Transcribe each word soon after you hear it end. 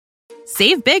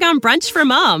Save big on brunch for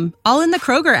mom, all in the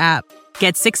Kroger app.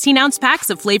 Get 16-ounce packs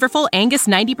of flavorful Angus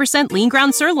 90% lean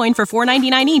ground sirloin for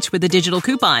 $4.99 each with a digital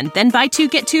coupon. Then buy 2,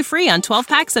 get 2 free on 12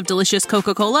 packs of delicious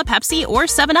Coca-Cola, Pepsi, or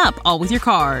 7-Up, all with your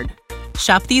card.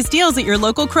 Shop these deals at your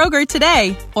local Kroger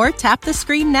today, or tap the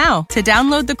screen now to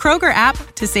download the Kroger app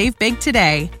to save big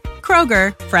today.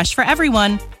 Kroger, fresh for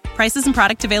everyone. Prices and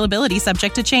product availability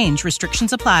subject to change.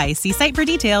 Restrictions apply. See site for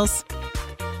details.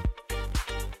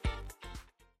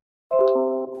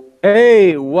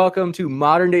 Hey, welcome to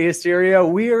Modern Day Hysteria.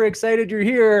 We are excited you're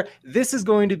here. This is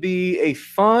going to be a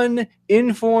fun,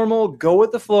 informal, go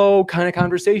with the flow kind of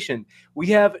conversation. We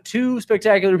have two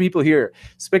spectacular people here.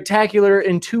 Spectacular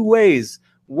in two ways.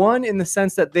 One, in the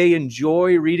sense that they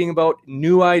enjoy reading about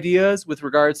new ideas with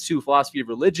regards to philosophy of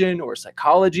religion or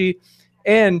psychology.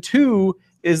 And two,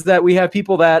 is that we have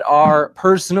people that are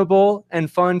personable and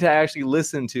fun to actually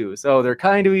listen to. So they're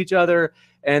kind to each other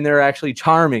and they're actually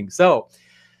charming. So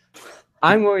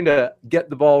I'm going to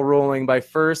get the ball rolling by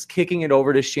first kicking it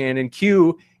over to Shannon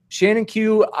Q. Shannon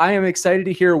Q, I am excited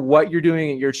to hear what you're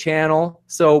doing at your channel.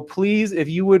 So please, if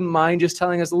you wouldn't mind just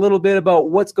telling us a little bit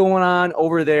about what's going on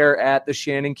over there at the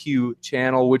Shannon Q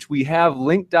channel, which we have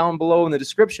linked down below in the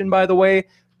description, by the way.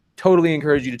 Totally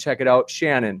encourage you to check it out.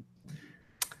 Shannon.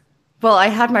 Well, I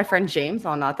had my friend James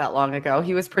on not that long ago.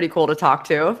 He was pretty cool to talk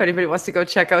to. If anybody wants to go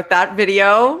check out that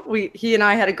video, he and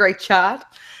I had a great chat.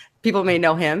 People may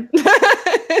know him.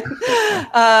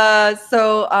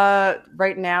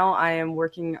 Right now I am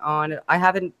working on,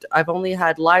 I've only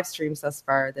had live streams thus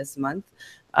far this month.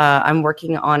 I'm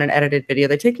working on an edited video.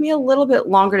 They take me a little bit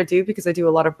longer to do because I do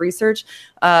a lot of research.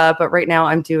 But right now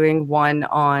I'm doing one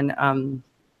on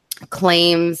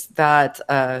claims that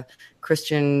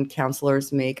Christian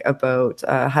counselors make about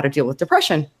how to deal with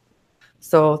depression.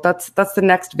 So that's the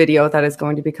next video that is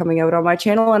going to be coming out on my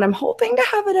channel, and I'm hoping to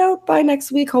have it out by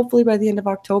next week, hopefully by the end of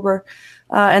October.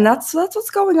 And that's what's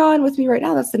going on with me right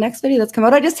now. That's the next video that's come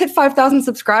out. I just hit 5,000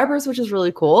 subscribers, which is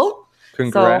really cool.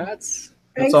 Congrats. So,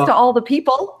 thanks to all the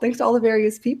people. Thanks to all the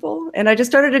various people. And I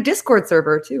just started a Discord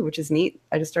server too, which is neat.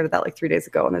 I just started that like 3 days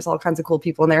ago, and there's all kinds of cool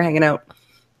people in there hanging out,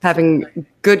 having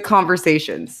good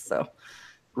conversations. So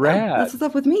that's what's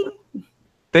up with me.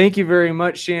 Thank you very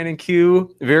much, Shannon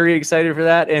Q. Very excited for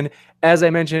that. And as I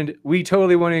mentioned, we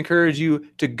totally want to encourage you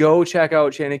to go check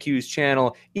out Shannon Q's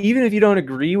channel. Even if you don't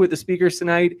agree with the speakers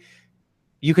tonight,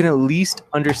 you can at least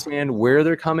understand where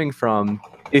they're coming from.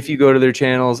 If you go to their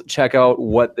channels, check out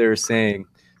what they're saying.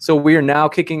 So we are now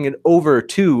kicking it over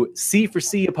to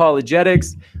C4C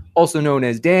Apologetics, also known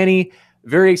as Danny.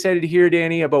 Very excited to hear,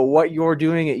 Danny, about what you're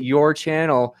doing at your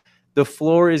channel. The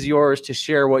floor is yours to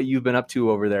share what you've been up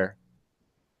to over there.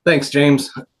 Thanks,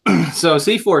 James. So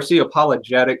C4C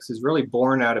Apologetics is really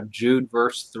born out of Jude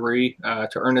verse 3, to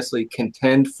earnestly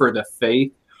contend for the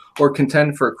faith or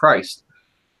contend for Christ.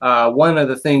 One of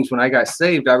the things when I got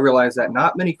saved, I realized that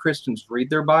not many Christians read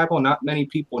their Bible, not many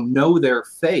people know their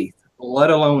faith,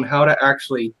 let alone how to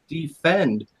actually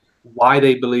defend why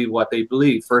they believe what they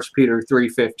believe. 1 Peter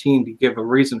 3:15 to give a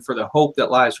reason for the hope that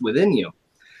lies within you.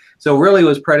 So really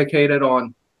was predicated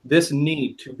on this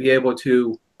need to be able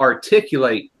to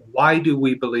articulate why do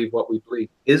we believe what we believe?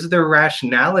 Is there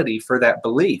rationality for that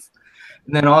belief?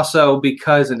 And then also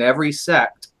because in every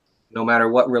sect, no matter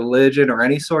what religion or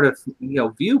any sort of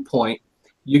viewpoint,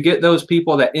 you get those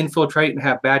people that infiltrate and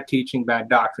have bad teaching, bad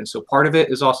doctrine. So part of it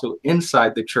is also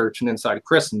inside the church and inside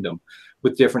Christendom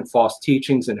with different false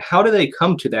teachings. And how do they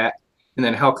come to that? And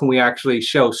then how can we actually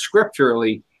show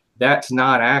scripturally that's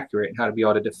not accurate and how to be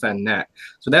able to defend that?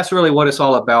 So that's really what it's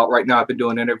all about. Right now, I've been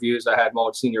doing interviews. I had my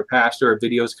senior pastor,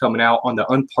 videos coming out on the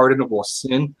unpardonable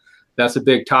sin. That's a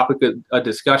big topic of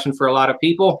discussion for a lot of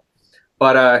people.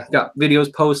 But got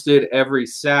videos posted every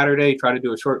Saturday. Try to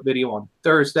do a short video on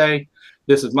Thursday.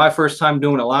 This is my first time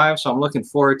doing it live, so I'm looking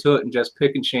forward to it and just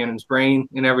picking Shannon's brain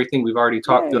and everything. We've already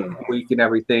talked through the week and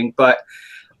everything. But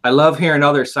I love hearing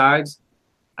other sides.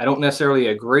 I don't necessarily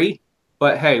agree.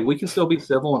 But hey, we can still be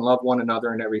civil and love one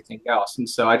another and everything else. And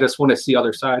so I just want to see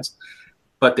other sides.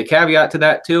 But the caveat to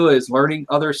that too is learning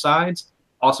other sides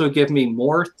also give me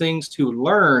more things to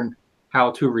learn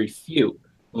how to refute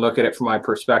and look at it from my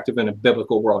perspective in a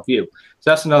biblical worldview.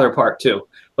 So that's another part too.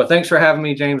 But thanks for having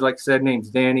me, James. Like I said, name's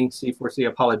Danny, C4C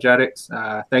Apologetics.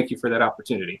 Thank you for that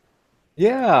opportunity.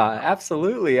 Yeah,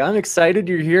 absolutely. I'm excited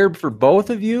you're here for both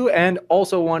of you. And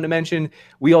also wanted to mention,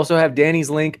 we also have Danny's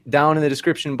link down in the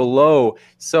description below.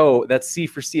 So that's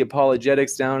C4C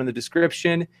Apologetics down in the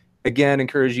description. Again,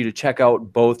 encourage you to check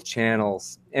out both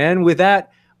channels. And with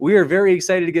that, we are very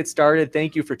excited to get started.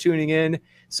 Thank you for tuning in.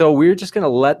 So we're just going to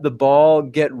let the ball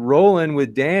get rolling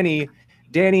with Danny.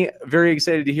 Danny, very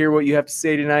excited to hear what you have to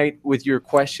say tonight with your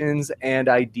questions and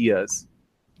ideas.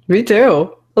 Me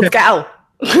too. Let's go.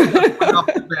 How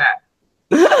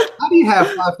do you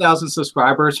have 5,000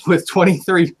 subscribers with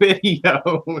 23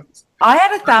 videos? I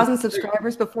had 1,000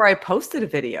 subscribers before I posted a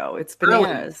video. It's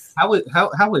bananas. Really?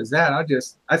 How was that?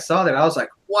 I saw that. I was like,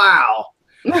 wow.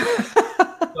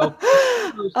 So,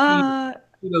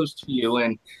 kudos to you.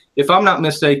 And if I'm not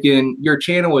mistaken, your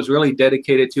channel was really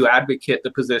dedicated to advocate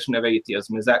the position of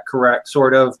atheism. Is that correct?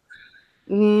 Sort of?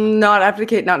 Not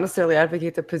necessarily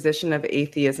advocate the position of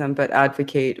atheism, but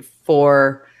advocate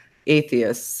for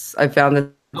atheists. I found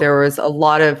that there was a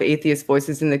lot of atheist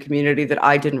voices in the community that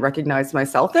I didn't recognize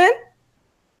myself in.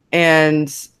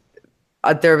 And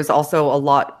there was also a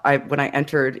lot, when I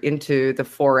entered into the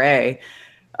foray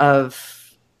of,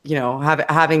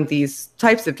 having these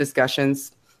types of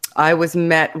discussions, I was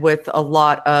met with a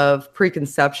lot of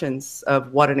preconceptions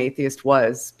of what an atheist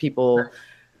was. People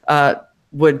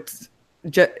would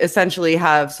essentially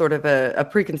have sort of a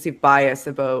preconceived bias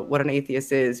about what an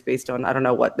atheist is based on, I don't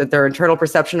know, what their internal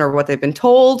perception or what they've been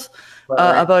told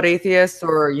about atheists,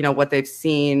 or, what they've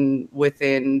seen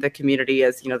within the community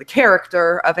as, the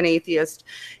character of an atheist.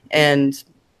 And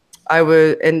I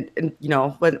would, and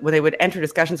when they would enter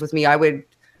discussions with me, I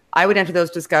would enter those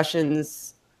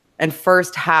discussions and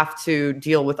first have to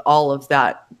deal with all of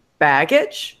that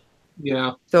baggage.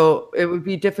 Yeah. So it would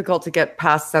be difficult to get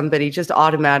past somebody just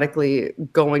automatically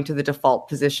going to the default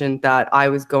position that I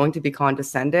was going to be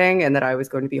condescending and that I was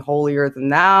going to be holier than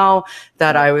thou,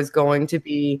 that I was going to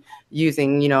be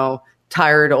using,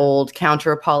 tired old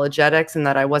counter apologetics, and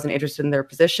that I wasn't interested in their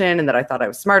position, and that I thought I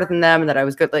was smarter than them, and that I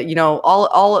was good.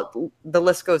 All the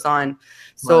list goes on.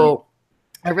 So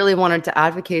I really wanted to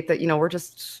advocate that,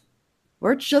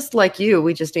 we're just like you.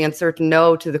 We just answered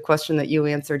no to the question that you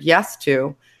answered yes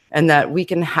to. And that we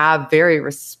can have very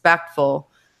respectful,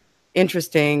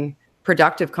 interesting,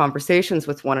 productive conversations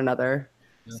with one another.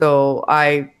 Yeah. So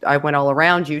I went all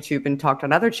around YouTube and talked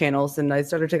on other channels, and I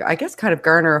started to, I guess, kind of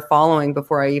garner a following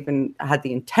before I even had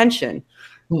the intention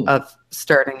of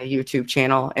starting a YouTube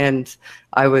channel. And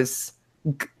I was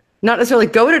not necessarily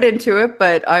goaded into it,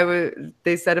 but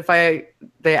they said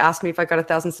they asked me if I got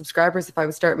 1,000 subscribers, if I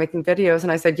would start making videos.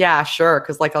 And I said, yeah, sure.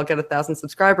 Cause I'll get 1,000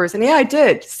 subscribers. And yeah, I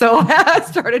did. So I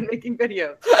started making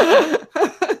videos.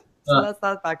 So that's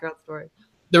that background story.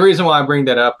 The reason why I bring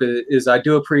that up is I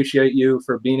do appreciate you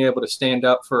for being able to stand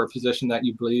up for a position that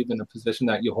you believe in, a position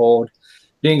that you hold,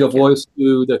 being a voice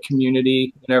to the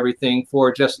community and everything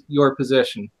for just your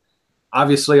position.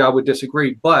 Obviously, I would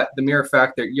disagree, but the mere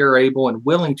fact that you're able and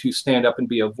willing to stand up and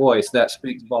be a voice, that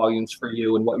speaks volumes for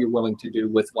you and what you're willing to do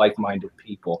with like-minded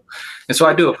people. And so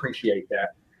I do appreciate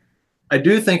that. I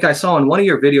do think I saw in one of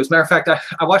your videos, matter of fact,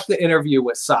 I watched the interview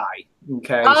with Cy.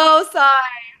 Okay. Oh, Cy.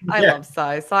 I love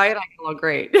Cy. Cy and I get along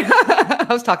great. I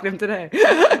was talking to him today.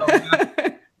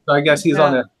 So I guess he's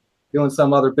doing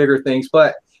some other bigger things.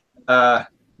 But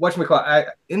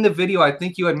in the video, I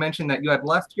think you had mentioned that you had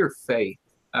left your faith.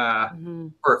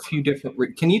 For a few different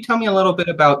can you tell me a little bit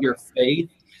about your faith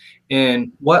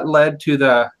and what led to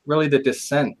the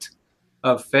descent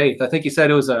of faith? I think you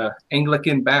said it was a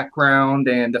Anglican background,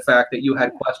 and the fact that you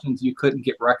had questions you couldn't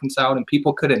get reconciled and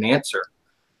people couldn't answer.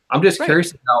 I'm just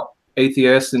curious about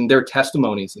atheists and their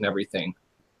testimonies and everything.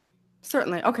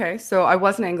 Certainly. Okay, so I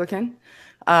was an Anglican.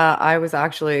 I was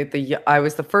actually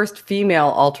the first female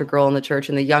altar girl in the church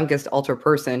and the youngest altar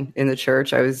person in the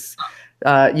church. I was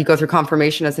you go through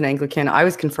confirmation as an Anglican. I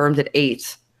was confirmed at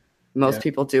 8. Most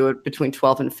people do it between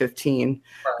 12 and 15.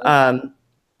 Right.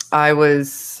 I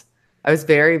was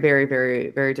very, very, very,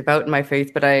 very devout in my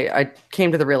faith, but I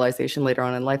came to the realization later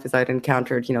on in life as I'd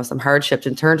encountered, some hardships,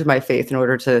 and turned to my faith in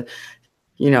order to,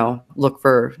 look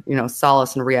for,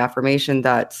 solace and reaffirmation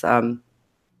that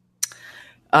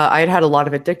I had a lot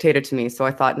of it dictated to me. So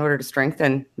I thought in order to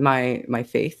strengthen my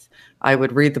faith, I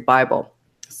would read the Bible.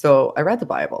 So I read the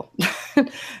Bible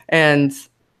and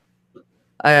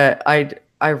I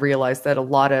realized that a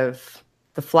lot of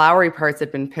the flowery parts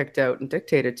had been picked out and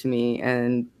dictated to me,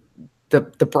 and the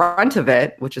brunt of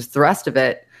it, which is the rest of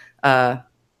it, I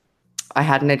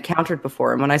hadn't encountered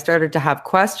before. And when I started to have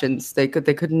questions, they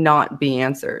could not be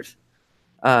answered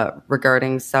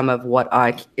regarding some of what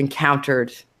I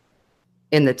encountered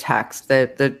in the text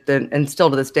that and still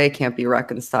to this day can't be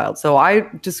reconciled. So I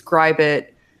describe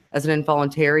it as an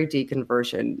involuntary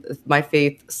deconversion. My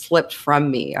faith slipped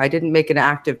from me. I didn't make an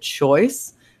active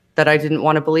choice that I didn't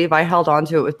want to believe. I held on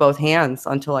to it with both hands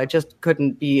until I just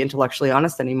couldn't be intellectually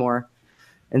honest anymore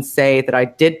and say that I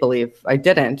did believe. I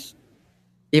didn't,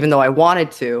 even though I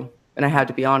wanted to, and I had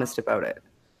to be honest about it.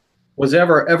 Was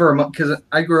ever because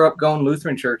I grew up going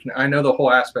Lutheran church, and I know the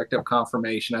whole aspect of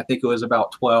confirmation. I think it was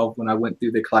about 12 when I went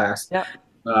through the class. Yep.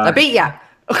 I beat ya.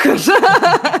 I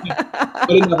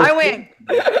win.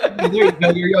 There you go.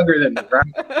 You're younger than me, right?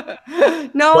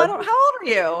 No, I don't. How old are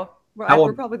you?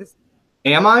 We're probably the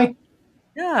Am I?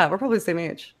 Yeah, we're probably the same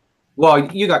age.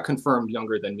 Well, you got confirmed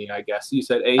younger than me, I guess. You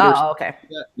said 8 or something. Oh, okay.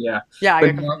 Yeah. Yeah, I But-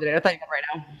 got confirmed today. I thought you meant right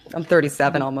now. I'm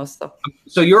 37 almost. So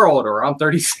So you're older. I'm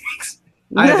 36.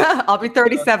 I'll be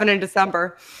 37 in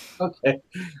December. Okay.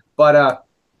 But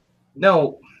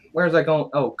no, where's I going?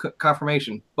 Oh,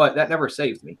 confirmation. But that never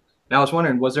saved me. And I was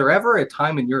wondering, was there ever a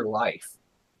time in your life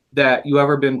that you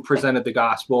ever been presented the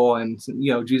gospel and,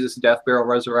 Jesus' death, burial,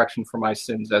 resurrection for my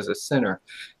sins as a sinner?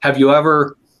 Have you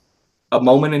ever, a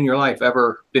moment in your life,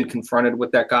 ever been confronted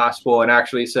with that gospel and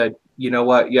actually said, you know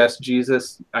what? Yes,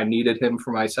 Jesus, I needed him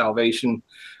for my salvation.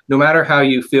 No matter how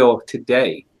you feel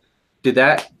today, did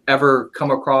that ever come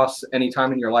across any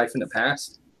time in your life in the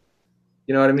past?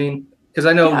 You know what I mean? Because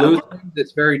I know Lutheran,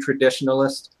 it's very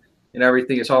traditionalist and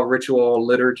everything. It's all ritual,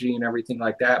 liturgy, and everything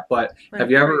like that. But have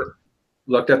you ever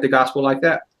looked at the gospel like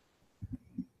that?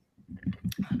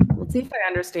 Let's see if I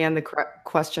understand the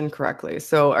question correctly.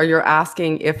 So are you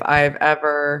asking if I've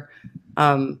ever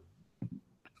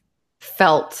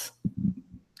felt,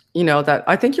 that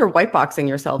I think you're whiteboxing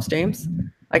yourselves, James.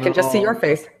 I can just see your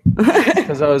face.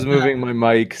 Because I was moving my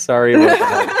mic. Sorry about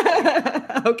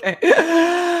that. Okay.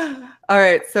 All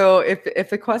right. So if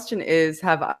the question is,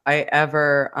 have I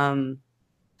ever,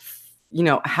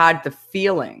 had the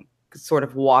feeling sort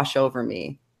of wash over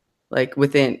me, like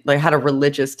had a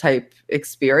religious type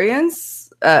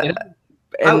experience? I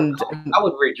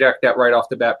would reject that right off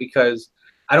the bat because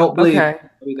I don't believe. Okay.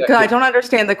 Because I don't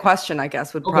understand the question, I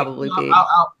guess, would probably be.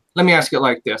 Let me ask it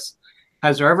like this.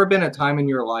 Has there ever been a time in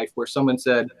your life where someone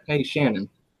said, hey, Shannon,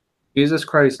 Jesus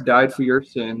Christ died for your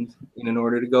sins, and in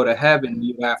order to go to heaven,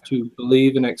 you have to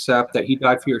believe and accept that he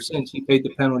died for your sins. He paid the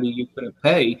penalty you couldn't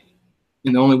pay,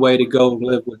 and the only way to go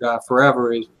live with God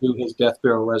forever is through his death,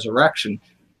 burial, resurrection.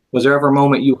 Was there ever a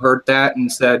moment you heard that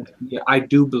and said, yeah, I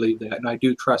do believe that, and I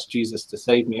do trust Jesus to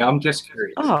save me? I'm just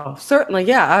curious. Oh, certainly.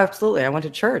 Yeah, absolutely. I went to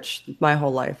church my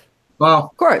whole life. Well,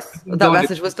 of course, that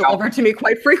message was delivered to me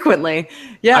quite frequently.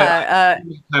 Yeah.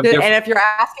 And if you're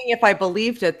asking if I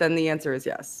believed it, then the answer is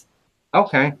yes.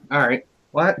 Okay. All right.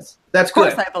 Well, that's good.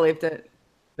 Of course I believed it.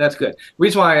 That's good. The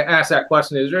reason why I asked that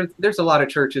question is there's a lot of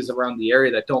churches around the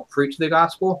area that don't preach the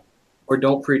gospel or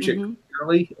don't preach it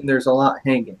clearly, and there's a lot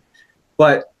hanging.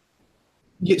 But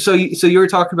so you were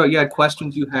talking about you had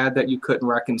questions you had that you couldn't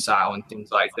reconcile and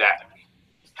things like that.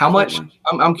 How much?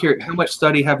 I'm curious. How much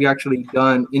study have you actually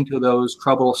done into those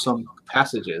troublesome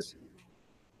passages?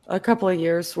 A couple of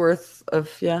years worth of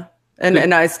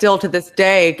and I still to this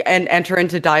day and enter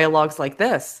into dialogues like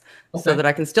this so that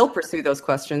I can still pursue those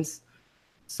questions.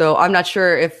 So I'm not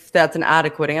sure if that's an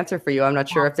adequate answer for you. I'm not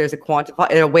sure if there's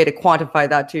a way to quantify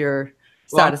that to your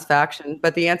satisfaction.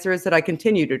 But the answer is that I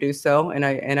continue to do so, and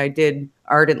I did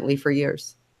ardently for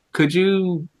years. Could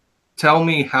you tell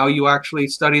me how you actually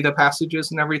study the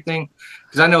passages and everything?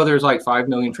 Because I know there's like 5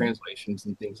 million translations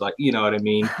and things like, you know what I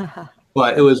mean?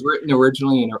 But it was written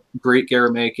originally in Greek,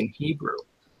 Aramaic, and Hebrew.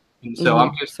 And so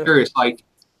I'm just curious, like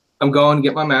I'm going to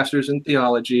get my master's in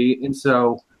theology. And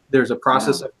so there's a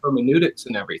process of hermeneutics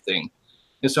and everything.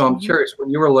 And so I'm curious, when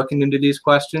you were looking into these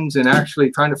questions and actually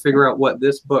trying to figure out what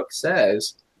this book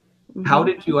says, how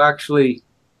did you actually,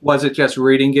 was it just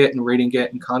reading it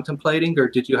and contemplating, or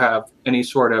did you have any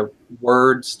sort of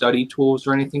word study tools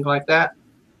or anything like that?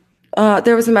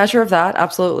 There was a measure of that.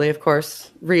 Absolutely. Of course,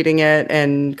 reading it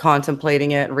and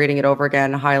contemplating it, reading it over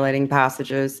again, highlighting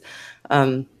passages.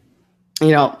 I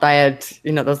had,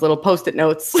 those little Post-it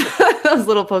notes, those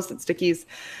little Post-it stickies,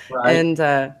 and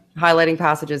highlighting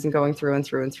passages and going through and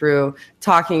through and through,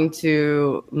 talking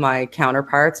to my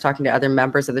counterparts, talking to other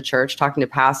members of the church, talking to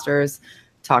pastors,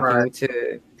 talking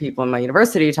to people in my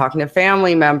university, talking to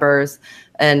family members.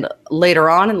 And later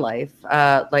on in life,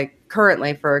 like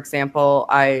currently, for example,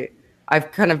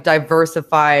 I've kind of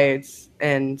diversified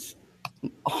and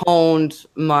honed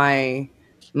my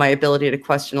ability to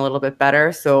question a little bit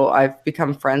better. So I've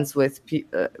become friends with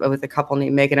a couple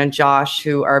named Megan and Josh,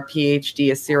 who are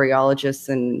PhD Assyriologists,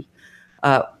 and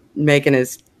Megan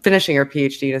is finishing her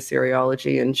PhD in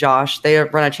Assyriology, and Josh, they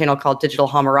run a channel called Digital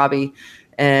Hammurabi,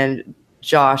 and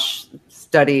Josh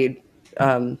studied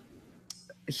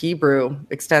Hebrew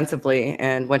extensively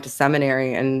and went to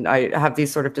seminary, and I have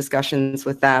these sort of discussions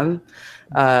with them.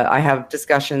 I have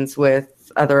discussions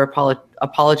with other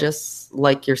apologists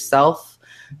like yourself.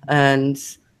 And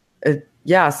so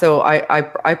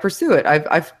I pursue it.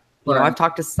 I've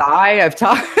talked to Sai. I've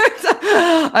talked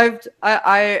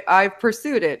I've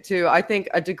pursued it to, I think,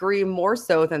 a degree more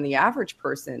so than the average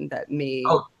person that may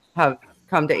have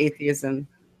come to atheism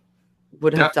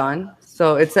would have done.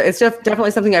 So it's just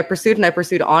definitely something I pursued, and I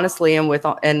pursued honestly and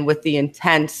with the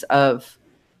intent of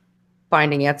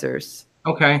finding answers.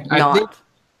 Okay.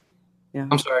 Yeah.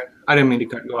 I'm sorry. I didn't mean to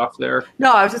cut you off there.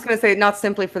 No, I was just going to say, not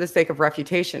simply for the sake of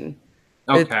refutation.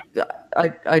 Okay.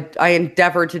 I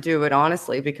endeavored to do it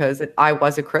honestly because I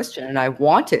was a Christian and I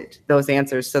wanted those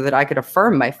answers so that I could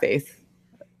affirm my faith.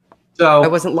 So I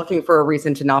wasn't looking for a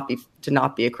reason to not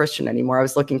be a Christian anymore. I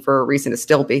was looking for a reason to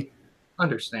still be.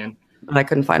 Understand. But I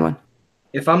couldn't find one.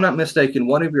 If I'm not mistaken,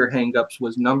 one of your hangups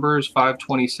was Numbers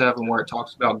 5:27, where it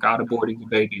talks about God aborting the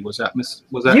baby. Was that?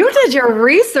 You did your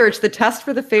research, the test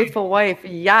for the faithful wife.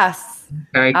 Yes,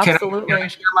 okay. absolutely. Can I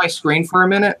share my screen for a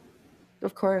minute?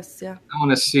 Of course, yeah. I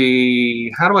want to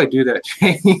see, how do I do that,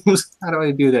 James? How do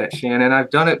I do that, Shannon?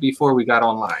 I've done it before we got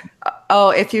online.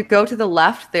 If you go to the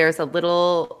left, there's a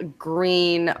little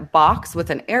green box with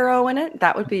an arrow in it.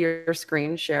 That would be your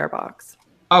screen share box.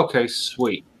 Okay,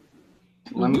 sweet.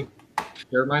 Let me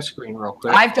share my screen real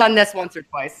quick. I've done this once or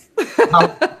twice. Sounds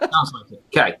like it.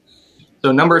 Okay.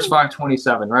 So Numbers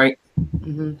 5:27, right?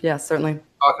 Mm-hmm. Yeah, certainly.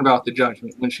 Talking about the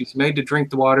judgment. When she's made to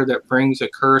drink the water that brings a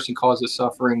curse and causes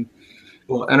suffering,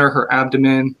 will enter her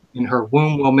abdomen, and her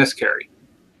womb will miscarry.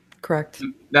 Correct.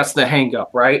 That's the hang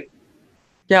up, right?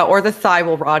 Yeah, or the thigh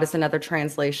will rot is another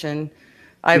translation.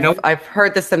 I've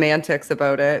heard the semantics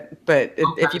about it, but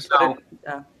if you put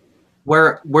it,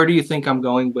 where do you think I'm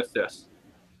going with this?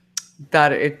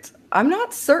 I'm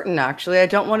not certain actually. I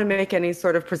don't want to make any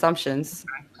sort of presumptions.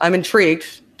 I'm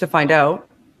intrigued to find out.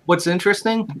 What's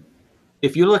interesting,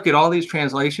 if you look at all these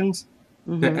translations,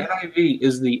 the NIV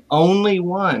is the only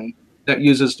one that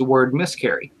uses the word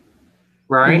miscarry,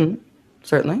 right? Mm-hmm.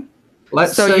 Certainly.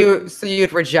 So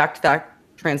you'd reject that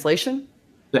translation?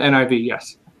 The NIV,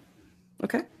 yes.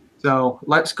 Okay. So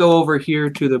let's go over here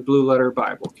to the Blue Letter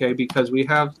Bible, okay? Because we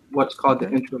have what's called the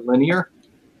interlinear.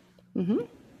 Mm-hmm.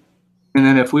 And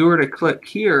then if we were to click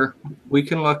here, we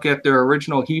can look at their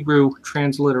original Hebrew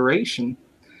transliteration.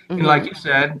 Mm-hmm. And like you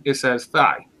said, it says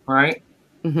thigh, right?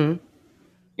 Mm-hmm.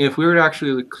 If we were to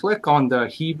actually click on the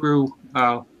Hebrew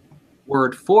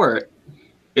word for it,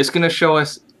 it's going to show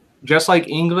us, just like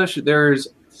English, there's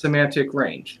semantic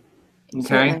range. Okay?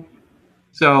 Certainly.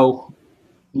 So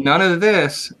none of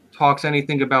this talks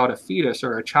anything about a fetus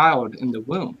or a child in the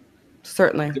womb.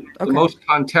 Certainly. The most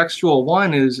contextual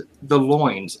one is the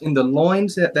loins. And the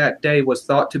loins at that day was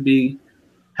thought to be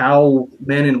how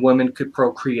men and women could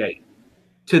procreate.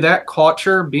 To that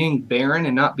culture, being barren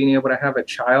and not being able to have a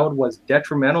child was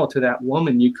detrimental to that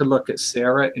woman. You could look at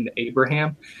Sarah and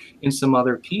Abraham and some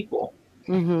other people.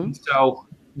 Mm-hmm. So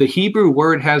the Hebrew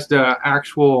word has the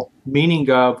actual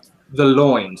meaning of the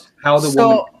loins, how the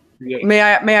woman creates. May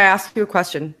I ask you a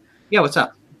question? Yeah, what's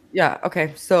up? Yeah,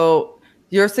 okay. So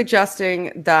you're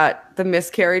suggesting that the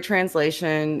miscarry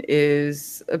translation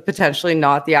is potentially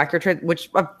not the accurate, which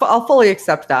I'll fully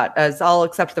accept that, as I'll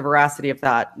accept the veracity of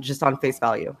that just on face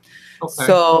value. Okay.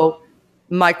 So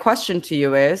my question to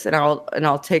you is, and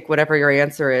I'll take whatever your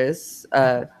answer is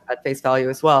at face value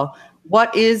as well.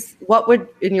 What would,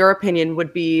 in your opinion,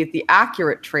 would be the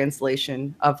accurate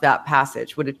translation of that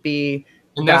passage? Would it be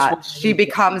that she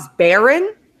becomes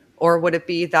barren, or would it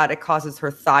be that it causes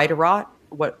her thigh to rot?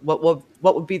 What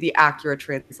would be the accurate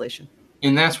translation?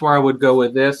 And that's where I would go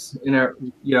with this,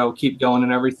 and keep going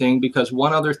and everything, because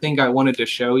one other thing I wanted to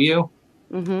show you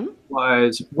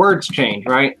was words change,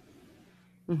 right?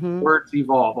 Mm-hmm. Words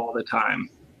evolve all the time.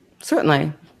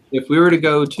 Certainly. If we were to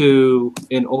go to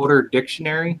an older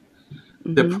dictionary,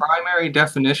 the primary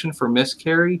definition for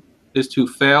miscarry is to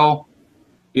fail,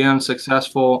 be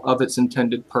unsuccessful of its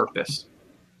intended purpose.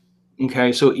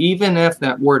 Okay, so even if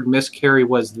that word miscarry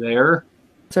was there,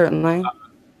 certainly,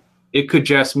 it could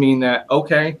just mean that,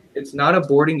 okay, it's not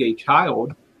aborting a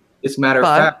child. It's a matter of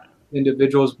fact,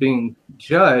 individuals being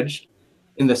judged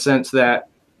in the sense that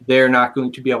they're not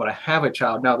going to be able to have a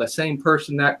child. Now, the same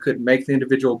person that could make the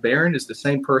individual barren is the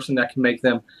same person that can make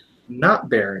them not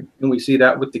barren. And we see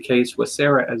that with the case with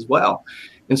Sarah as well.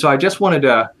 And so I just wanted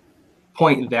to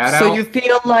point that out. So you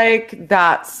feel like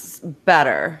that's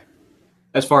better?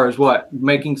 As far as what?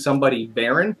 Making somebody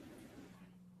barren?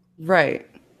 Right.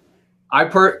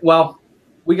 Well,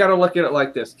 we got to look at it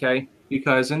like this, okay?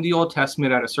 Because in the Old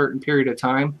Testament, at a certain period of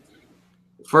time,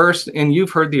 first, and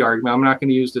you've heard the argument, I'm not going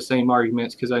to use the same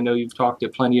arguments because I know you've talked to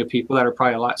plenty of people that are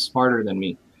probably a lot smarter than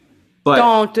me.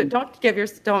 But give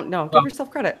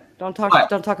yourself credit. Don't talk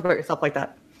about yourself like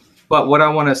that. But what I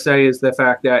want to say is the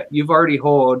fact that you've already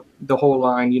heard the whole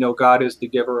line, God is the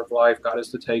giver of life, God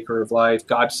is the taker of life,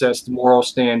 God sets the moral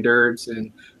standards,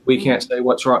 and we can't say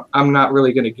what's wrong. I'm not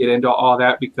really going to get into all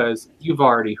that because you've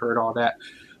already heard all that.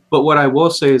 But what I will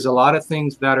say is a lot of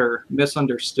things that are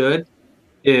misunderstood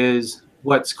is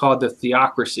what's called the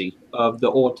theocracy of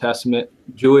the Old Testament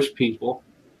Jewish people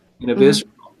and of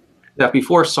Israel, that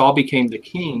before Saul became the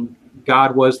king,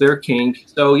 God was their king.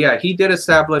 So yeah, he did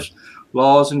establish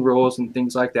laws and rules and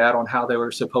things like that on how they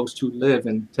were supposed to live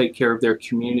and take care of their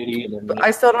community. But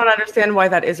I still don't understand why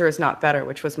that is or is not better,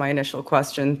 which was my initial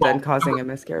question, than causing a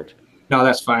miscarriage. No,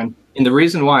 that's fine. And the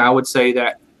reason why I would say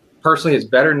that personally is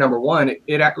better, number one,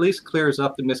 it at least clears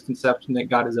up the misconception that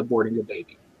God is aborting a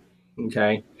baby.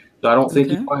 Okay. So I don't think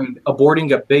you find aborting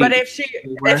a baby. But if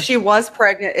she was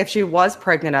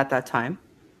pregnant at that time,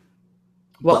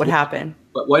 what would happen?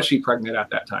 But was she pregnant at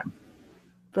that time?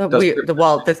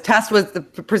 This test was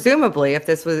presumably, if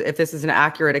this is an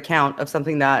accurate account of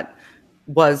something that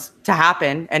was to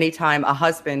happen anytime a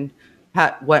husband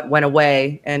went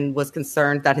away and was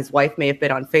concerned that his wife may have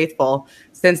been unfaithful,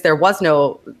 since there was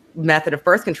no method of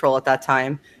birth control at that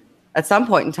time, at some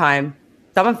point in time,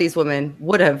 some of these women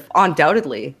would have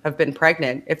undoubtedly have been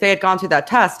pregnant. If they had gone through that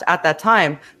test at that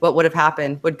time, what would have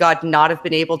happened? Would God not have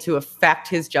been able to affect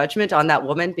his judgment on that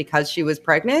woman because she was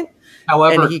pregnant?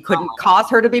 However, and he couldn't cause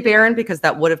her to be barren because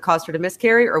that would have caused her to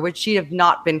miscarry? Or would she have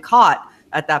not been caught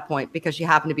at that point because she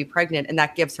happened to be pregnant and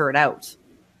that gives her an out?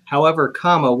 However,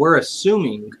 we're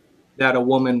assuming that a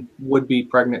woman would be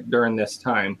pregnant during this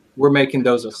time. We're making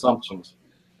those assumptions.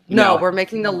 No, we're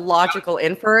making the logical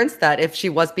inference that if she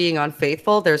was being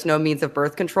unfaithful, there's no means of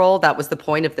birth control. That was the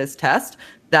point of this test,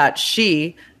 that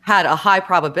she had a high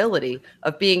probability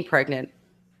of being pregnant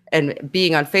and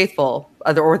being unfaithful,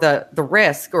 or the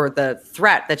risk or the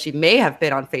threat that she may have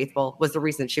been unfaithful was the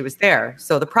reason she was there.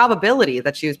 So the probability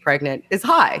that she was pregnant is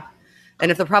high.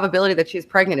 And if the probability that she's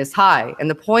pregnant is high, and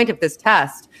the point of this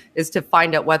test is to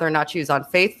find out whether or not she was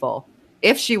unfaithful,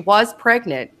 if she was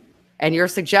pregnant, and you're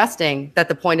suggesting that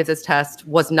the point of this test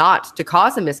was not to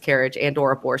cause a miscarriage and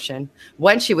or abortion,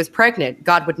 when she was pregnant,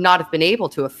 God would not have been able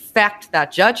to affect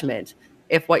that judgment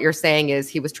if what you're saying is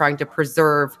he was trying to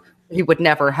preserve, he would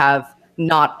never have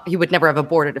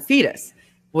aborted a fetus,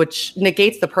 which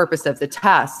negates the purpose of the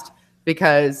test.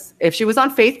 Because if she was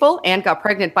unfaithful and got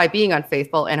pregnant by being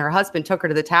unfaithful and her husband took her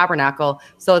to the tabernacle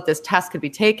so that this test could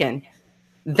be taken,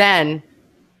 then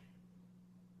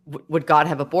would God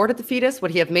have aborted the fetus?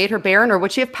 Would he have made her barren, or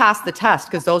would she have passed the test?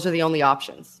 Because those are the only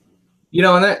options.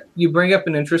 And that you bring up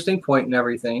an interesting point and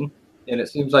everything, and it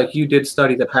seems like you did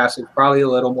study the passage probably a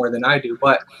little more than I do.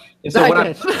 But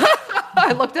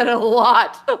I looked at it a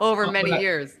lot over many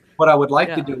years. What I would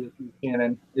like to do with you,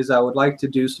 Shannon, is I would like to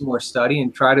do some more study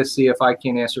and try to see if I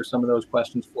can answer some of those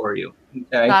questions for you.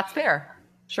 Okay, that's fair.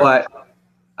 Sure. But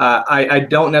I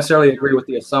don't necessarily agree with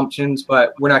the assumptions,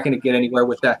 but we're not going to get anywhere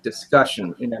with that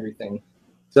discussion and everything.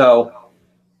 So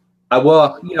I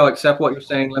will, accept what you're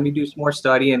saying. Let me do some more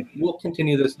study and we'll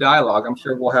continue this dialogue. I'm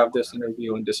sure we'll have this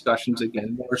interview and discussions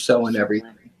again, more so and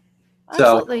everything.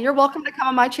 Absolutely. So, you're welcome to come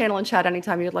on my channel and chat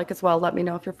anytime you'd like as well. Let me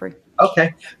know if you're free.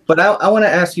 Okay. But I want to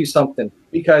ask you something,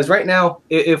 because right now,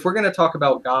 if we're going to talk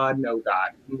about God, no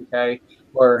God, okay,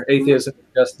 or atheism,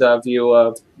 just the view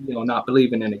of, not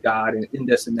believing in a God and in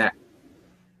this and that.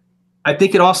 I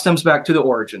think it all stems back to the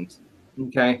origins,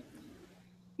 okay?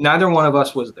 Neither one of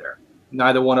us was there.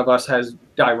 Neither one of us has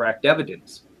direct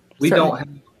evidence. We don't have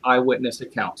eyewitness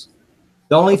accounts.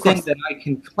 The only thing that I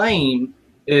can claim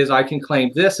is I can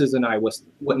claim this as an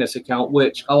eyewitness account,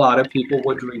 which a lot of people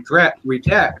would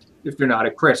reject if you're not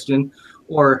a Christian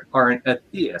or are an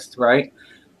atheist, right?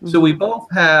 Mm-hmm. So we both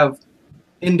have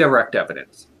indirect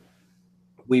evidence.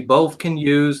 We both can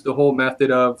use the whole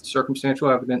method of circumstantial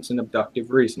evidence and abductive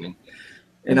reasoning.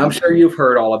 And I'm sure you've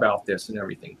heard all about this and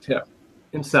everything too.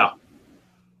 And so,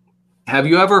 have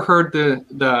you ever heard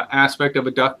the aspect of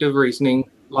abductive reasoning?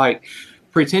 Like,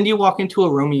 pretend you walk into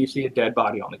a room and you see a dead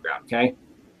body on the ground, okay?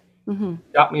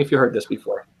 Stop me if you heard this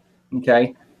before,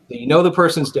 okay? So you know the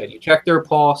person's dead. You check their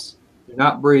pulse. They're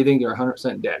not breathing. They're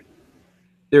 100% dead.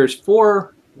 There's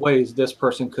 4 ways this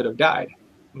person could have died,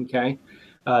 okay?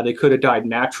 They could have died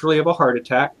naturally of a heart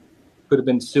attack, could have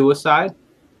been suicide,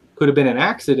 could have been an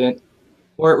accident,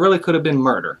 or it really could have been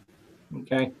murder,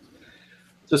 okay?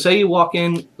 So say you walk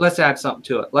in, let's add something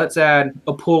to it. Let's add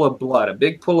a pool of blood, a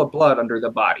big pool of blood under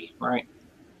the body, right?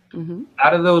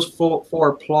 Out of those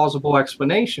 4 plausible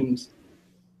explanations,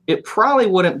 it probably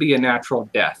wouldn't be a natural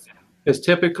death. Because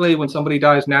typically when somebody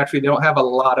dies naturally, they don't have a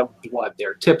lot of blood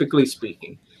there, typically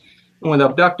speaking. And with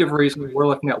abductive reasoning, we're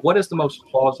looking at what is the most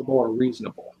plausible or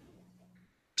reasonable.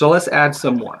 So let's add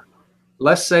some more.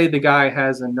 Let's say the guy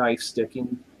has a knife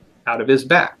sticking out of his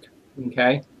back.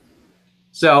 Okay.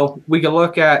 So we can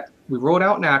look at, we wrote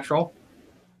out natural,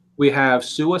 we have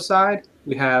suicide,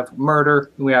 we have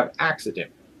murder, and we have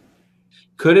accident.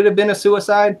 Could it have been a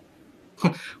suicide?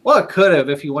 Well, it could have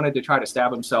if he wanted to try to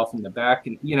stab himself in the back,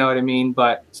 and you know what I mean?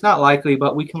 But it's not likely,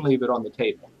 but we can leave it on the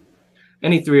table.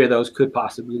 Any three of those could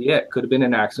possibly be it. Could have been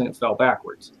an accident, fell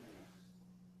backwards.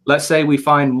 Let's say we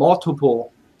find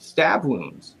multiple stab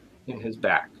wounds in his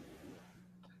back.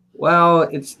 Well,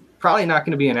 it's probably not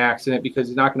going to be an accident because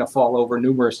he's not going to fall over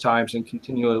numerous times and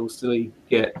continuously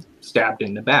get stabbed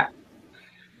in the back.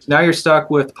 So now you're stuck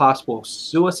with possible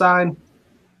suicide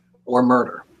or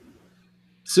murder.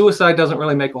 Suicide doesn't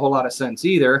really make a whole lot of sense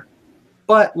either,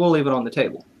 but we'll leave it on the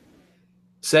table.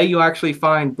 Say you actually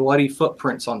find bloody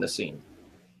footprints on the scene.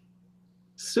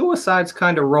 Suicide's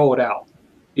kind of rolled out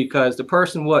because the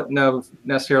person wouldn't have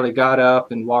necessarily got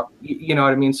up and walked, you know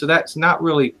what I mean? So that's not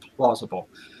really plausible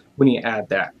when you add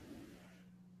that.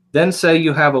 Then say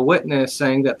you have a witness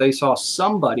saying that they saw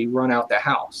somebody run out the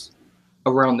house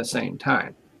around the same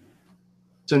time.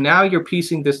 So now you're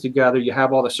piecing this together. You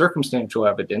have all the circumstantial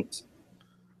evidence,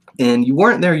 and you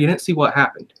weren't there. You didn't see what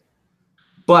happened.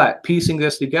 But piecing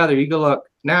this together, you go look,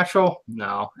 natural?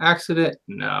 No. Accident?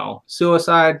 No.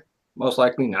 Suicide? Most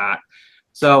likely not.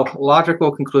 So logical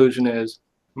conclusion is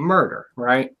murder,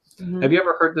 right? Mm-hmm. Have you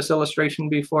ever heard this illustration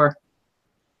before?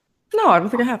 No, I don't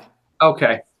think I have.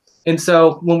 Okay. And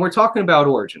so when we're talking about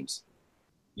origins,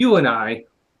 you and I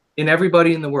and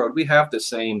everybody in the world, we have the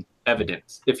same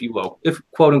evidence, if you will, if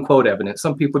quote unquote evidence.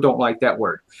 Some people don't like that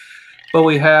word. But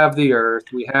we have the earth,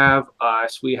 we have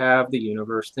us, we have the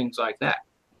universe, things like that.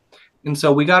 And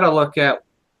so we got to look at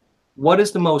what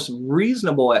is the most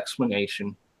reasonable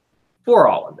explanation for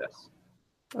all of this.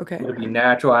 Okay. It would be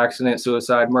natural, accident,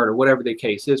 suicide, murder, whatever the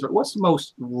case is. But what's the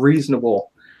most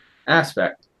reasonable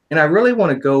aspect? And I really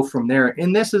want to go from there.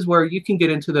 And this is where you can get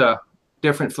into the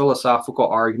different philosophical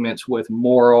arguments with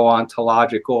moral,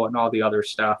 ontological, and all the other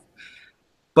stuff.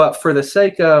 But for the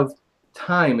sake of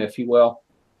time, if you will,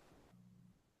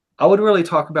 I would really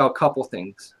talk about a couple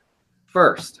things.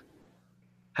 First,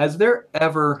 has there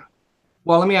ever,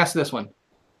 well, let me ask this one.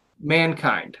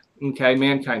 Mankind, okay,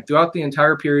 mankind, throughout the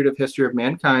entire period of history of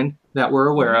mankind that we're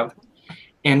aware of,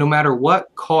 and no matter what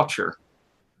culture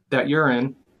that you're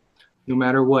in, no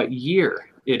matter what year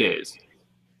it is,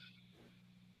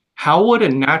 how would a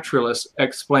naturalist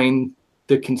explain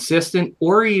the consistent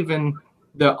or even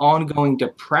the ongoing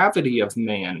depravity of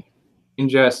man and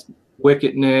just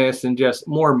wickedness and just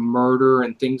more murder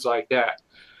and things like that?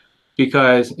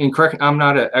 Because, I'm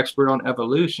not an expert on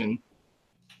evolution,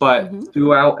 but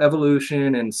throughout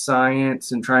evolution and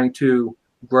science and trying to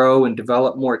grow and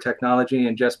develop more technology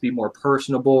and just be more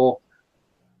personable,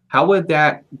 how would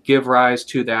that give rise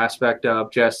to the aspect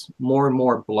of just more and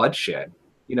more bloodshed?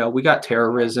 You know, we got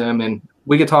terrorism and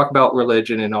we could talk about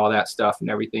religion and all that stuff and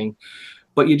everything,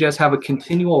 but you just have a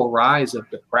continual rise of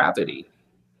depravity.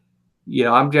 You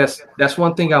know, that's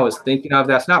one thing I was thinking of.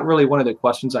 That's not really one of the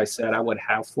questions I said I would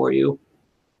have for you.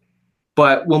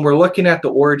 But when we're looking at the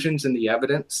origins and the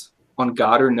evidence on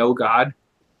God or no God,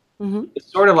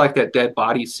 it's sort of like that dead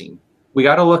body scene. We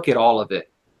got to look at all of it.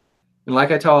 And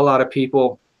like I tell a lot of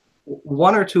people,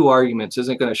 one or two arguments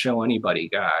isn't going to show anybody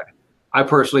God. I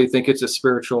personally think it's a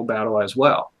spiritual battle as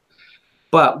well.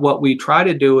 But what we try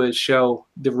to do is show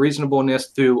the reasonableness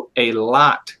through a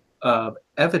lot of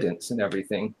evidence and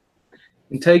everything.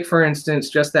 And take, for instance,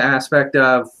 just the aspect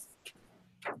of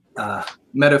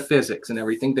metaphysics and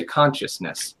everything, the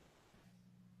consciousness.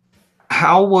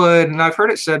 How would, and I've heard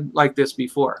it said like this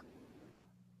before,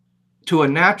 to a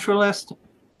naturalist,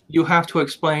 you have to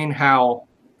explain how,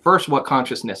 first, what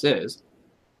consciousness is,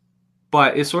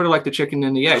 but it's sort of like the chicken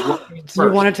and the egg. Do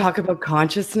you want to talk about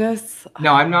consciousness?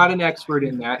 No, I'm not an expert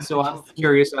in that, so I'm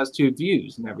curious as to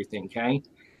views and everything, okay?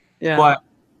 Yeah. But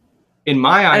in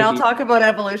my idea, and I'll talk about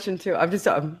evolution too. I'm just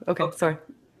okay. Sorry.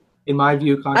 In my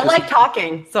view, I like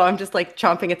talking, so I'm just like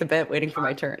chomping at the bit, waiting for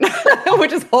my turn,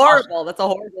 which is horrible. That's a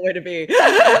horrible way to be.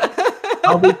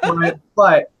 I'll be quiet,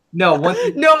 but no.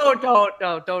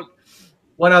 Don't.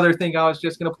 One other thing I was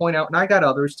just going to point out, and I got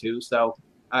others too, so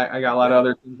I got a lot of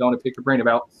other things I want to pick your brain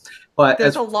about. But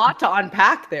there's a lot to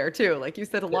unpack there too. Like you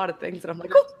said, a lot of things, and I'm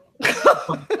like,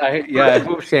 I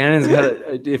hope Shannon's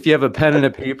got if you have a pen and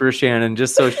a paper, Shannon,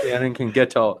 just so Shannon can get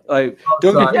to like.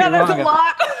 Don't get me wrong. That's a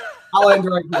lot. I'll end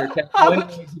right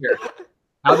here.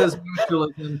 How does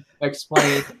naturalism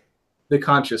explain the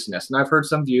consciousness? And I've heard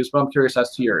some views, but I'm curious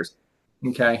as to yours.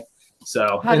 Okay,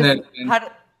 so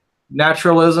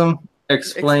naturalism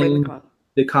explain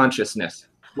the consciousness.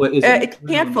 What is it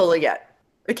can't fully yet.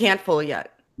 It can't fully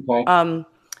yet. Okay.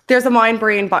 There's a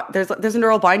mind-brain, there's a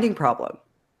neural binding problem.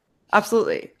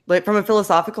 Absolutely. Like from a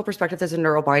philosophical perspective, there's a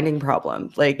neural binding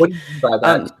problem. Like, what do you mean by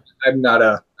that? I'm not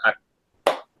a.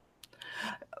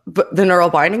 But the neural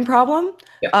binding problem,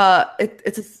 Yeah.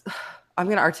 I'm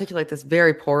going to articulate this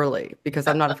very poorly because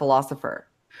I'm not a philosopher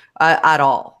at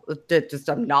all.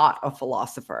 I'm not a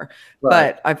philosopher.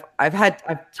 Right. But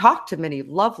I've talked to many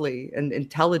lovely and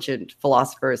intelligent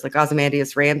philosophers like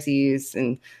Ozymandias Ramses,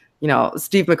 and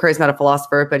Steve McCrae's not a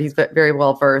philosopher, but he's very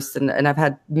well versed, and I've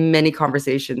had many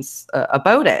conversations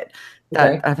about it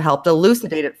that have helped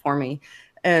elucidate it for me.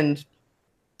 And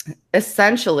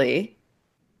essentially,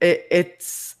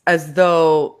 it's as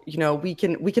though we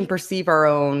can perceive our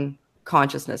own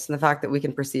consciousness, and the fact that we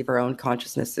can perceive our own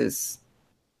consciousness is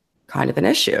kind of an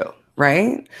issue,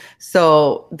 right?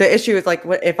 So the issue is like,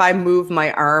 if I move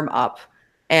my arm up,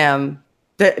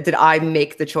 did I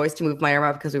make the choice to move my arm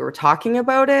up because we were talking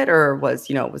about it, or was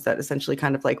that essentially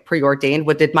kind of like preordained?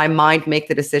 Did my mind make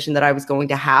the decision that I was going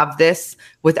to have this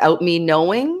without me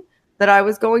knowing that I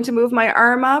was going to move my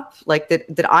arm up? Like,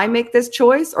 did I make this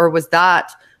choice, or was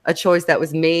that a choice that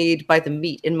was made by the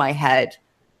meat in my head,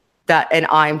 and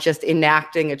I'm just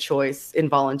enacting a choice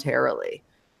involuntarily?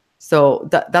 So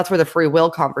that's where the free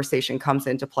will conversation comes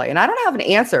into play. And I don't have an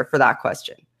answer for that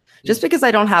question. Just because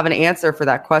I don't have an answer for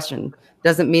that question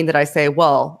doesn't mean that I say,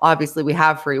 well, obviously we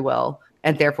have free will,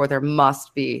 and therefore there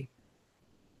must be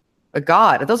a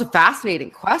God. Those are fascinating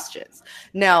questions.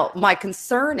 Now, my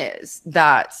concern is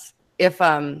that if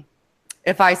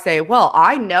I say, well,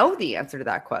 I know the answer to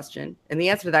that question, and the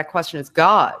answer to that question is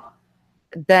God,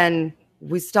 then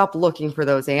we stop looking for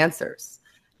those answers.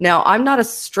 Now, I'm not a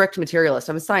strict materialist.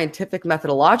 I'm a scientific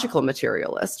methodological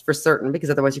materialist for certain,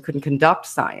 because otherwise you couldn't conduct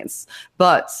science.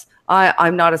 But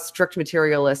I'm not a strict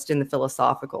materialist in the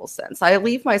philosophical sense. I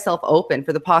leave myself open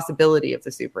for the possibility of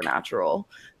the supernatural,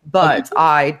 but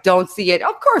I don't see it.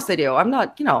 Of course I do. I'm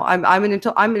not, I'm an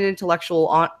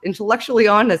intellectually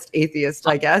honest atheist,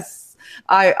 I guess.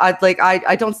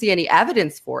 I don't see any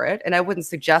evidence for it, and I wouldn't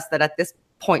suggest that at this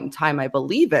point in time I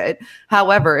believe it.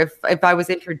 However, if I was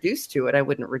introduced to it, I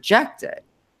wouldn't reject it.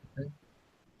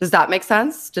 Does that make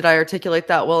sense? Did I articulate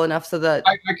that well enough so that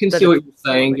I can see what you're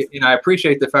saying, and I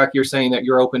appreciate the fact you're saying that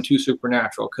you're open to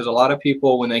supernatural, because a lot of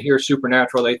people, when they hear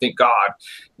supernatural, they think God,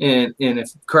 and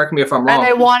correct me if I'm wrong. And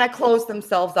they want to close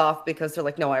themselves off because they're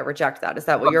like, no, I reject that. Is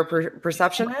that what your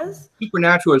perception is?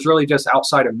 Supernatural is really just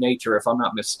outside of nature, if I'm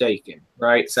not mistaken,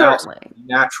 right? It's Certainly. Outside of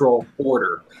natural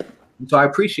order. And so I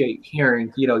appreciate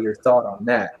hearing, your thought on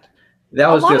that. That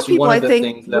was just one of the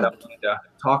things that I wanted to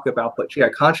talk about. But yeah,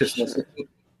 consciousness.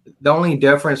 The only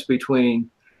difference between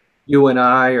you and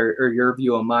I, or your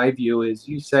view and my view, is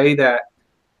you say that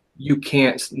you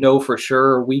can't know for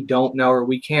sure, or we don't know, or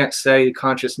we can't say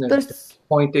consciousness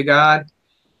point to God.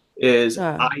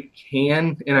 I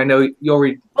can, and I know you'll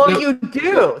read. Well, you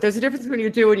do. There's a difference between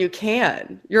you do and you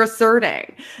can. You're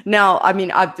asserting. Now, I mean,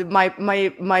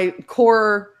 my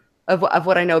core of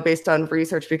what I know based on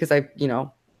research, because I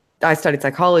studied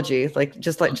psychology,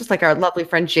 just like our lovely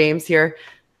friend James here.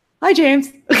 Hi,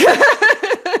 James.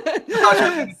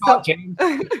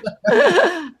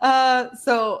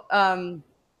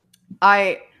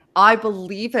 I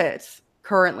believe it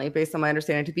currently, based on my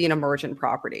understanding, to be an emergent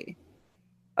property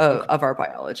of our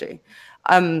biology.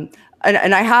 And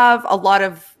I have a lot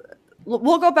of.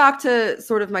 We'll go back to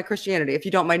sort of my Christianity, if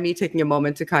you don't mind me taking a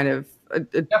moment to kind of. I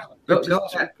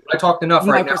talked enough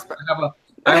right now.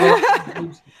 I have a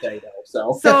to say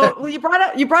though, so well, you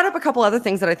brought up a couple other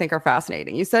things that I think are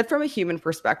fascinating. You said from a human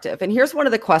perspective, and here's one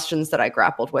of the questions that I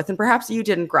grappled with, and perhaps you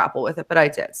didn't grapple with it, but I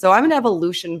did. So I'm an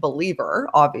evolution believer,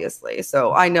 obviously.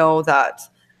 So I know that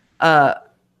I'm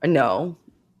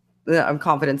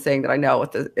confident saying that I know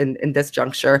in this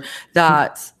juncture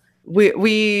that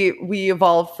we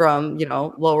evolved from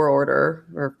lower order,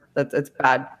 or that's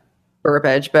bad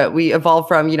verbiage, but we evolved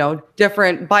from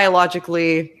different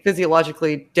biologically,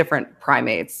 physiologically different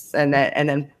primates, and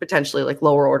then potentially like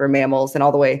lower order mammals, and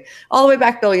all the way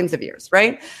back billions of years,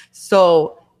 right?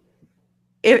 So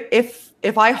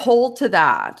if I hold to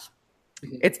that,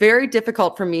 it's very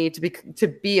difficult for me to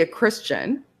be a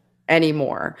Christian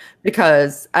anymore,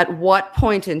 because at what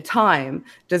point in time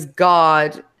does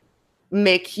God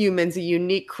make humans a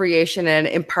unique creation and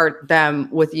impart them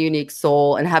with a unique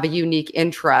soul and have a unique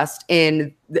interest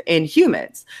in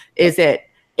humans? Is it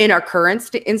in our current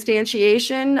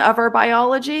instantiation of our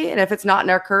biology? And if it's not in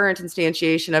our current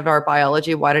instantiation of our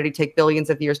biology, why did he take billions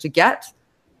of years to get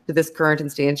to this current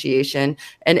instantiation?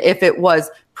 And if it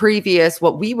was previous,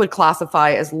 what we would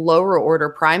classify as lower order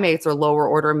primates or lower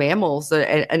order mammals,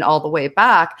 and all the way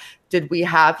back, did we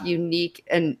have unique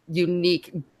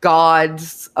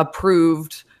God's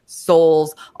approved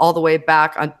souls all the way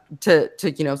back to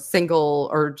single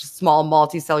or small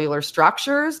multicellular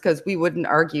structures? Because we wouldn't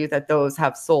argue that those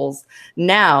have souls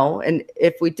now, and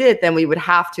if we did, then we would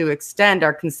have to extend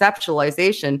our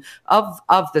conceptualization of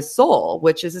the soul,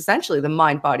 which is essentially the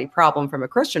mind-body problem from a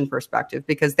Christian perspective,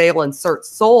 because they will insert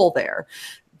soul there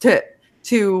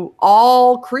to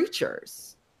all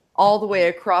creatures all the way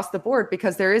across the board,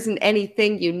 because there isn't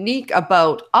anything unique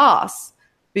about us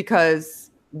because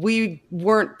we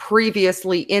weren't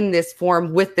previously in this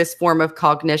form with this form of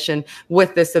cognition,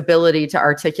 with this ability to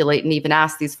articulate and even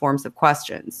ask these forms of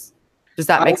questions. Does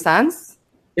that make sense?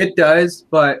 It does,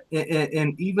 but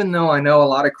and even though I know a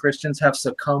lot of Christians have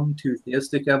succumbed to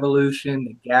theistic evolution,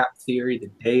 the gap theory,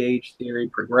 the day age theory,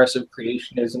 progressive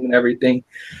creationism and everything,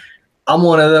 I'm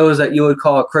one of those that you would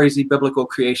call a crazy biblical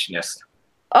creationist.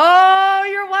 Oh,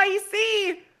 you're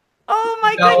YEC. Oh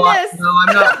my goodness. No,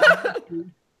 I'm not.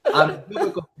 I'm a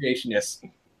biblical creationist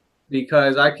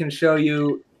because I can show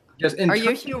you just. Are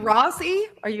you Hugh Ross-y?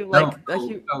 Are you like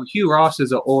no, Hugh Ross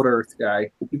is an old Earth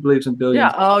guy. He believes in billions.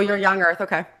 Yeah. Oh, you're young Earth.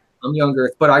 Okay. I'm young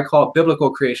Earth, but I call it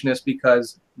biblical creationist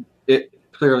because it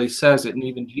clearly says it, and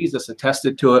even Jesus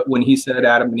attested to it when he said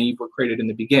Adam and Eve were created in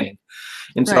the beginning.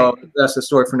 And so that's a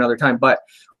story for another time. But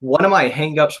one of my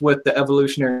hangups with the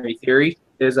evolutionary theory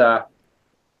is the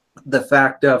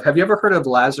fact of, have you ever heard of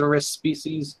Lazarus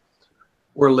species?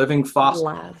 Or living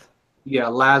fossil. Yeah,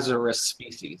 Lazarus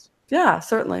species. Yeah,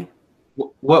 certainly.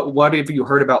 What have you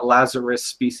heard about Lazarus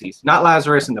species? Not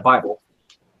Lazarus in the Bible.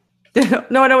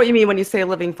 No, I know what you mean when you say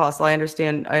living fossil. I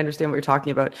understand what you're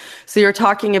talking about. So you're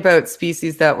talking about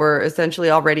species that were essentially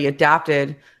already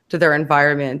adapted to their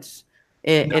environment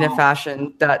in a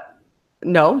fashion that.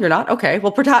 No, you're not. Okay.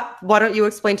 Well, why don't you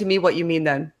explain to me what you mean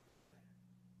then?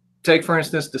 Take for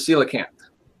instance the coelacanth.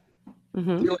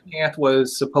 Mm-hmm. Coelacanth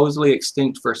was supposedly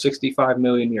extinct for 65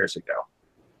 million years ago.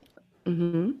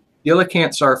 Mm-hmm.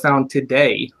 Coelacanths are found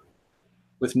today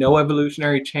with no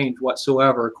evolutionary change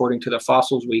whatsoever, according to the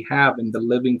fossils we have in the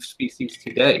living species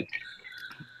today.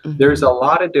 Mm-hmm. There's a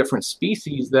lot of different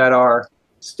species that are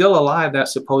still alive that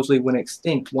supposedly went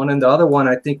extinct. One and the other one,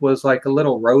 I think, was like a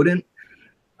little rodent.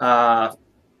 I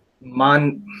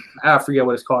forget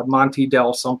what it's called, Monte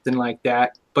Del something like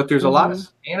that. But there's a lot of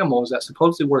animals that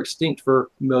supposedly were extinct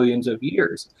for millions of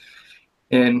years.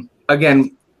 And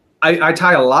again, I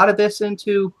tie a lot of this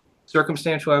into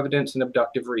circumstantial evidence and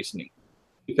abductive reasoning.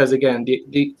 Because again,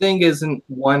 the thing isn't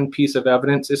one piece of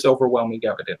evidence, it's overwhelming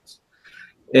evidence.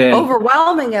 And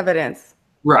overwhelming evidence?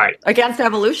 Right. Against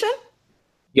evolution?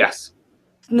 Yes.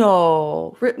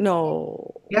 No.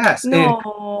 Yes.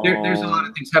 No. And there's a lot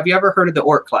of things. Have you ever heard of the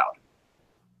Oort cloud?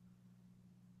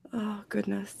 Oh,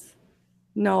 goodness.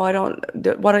 No, I don't.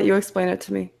 Why don't you explain it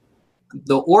to me?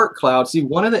 The Oort cloud. See,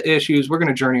 one of the issues, we're going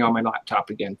to journey on my laptop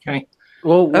again. Okay.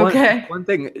 Well, one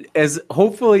thing is,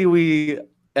 hopefully we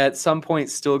at some point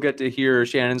still get to hear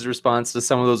Shannon's response to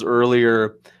some of those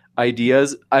earlier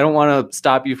ideas. I don't want to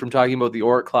stop you from talking about the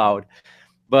Oort cloud,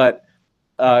 but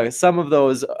some of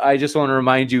those, I just want to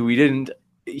remind you, we didn't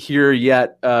hear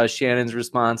yet Shannon's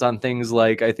response on things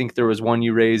like, I think there was one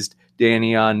you raised,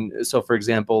 Danny, on. So for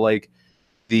example, like,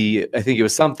 I think it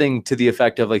was something to the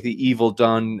effect of like the evil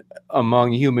done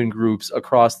among human groups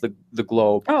across the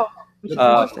globe. Oh,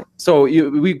 so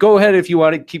we go ahead if you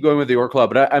want to keep going with the Oort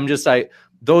Club, but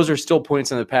those are still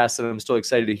points in the past that I'm still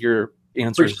excited to hear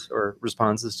answers or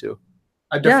responses to.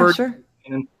 I defer. Yeah,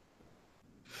 sure.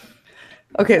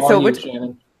 Okay, so which? Yeah,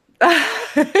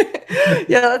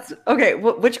 that's okay.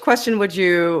 Which question would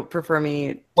you prefer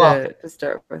me to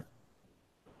start with?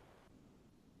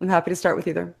 I'm happy to start with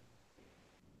either.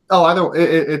 Oh,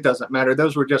 it doesn't matter.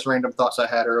 Those were just random thoughts I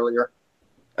had earlier.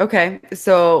 Okay.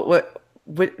 So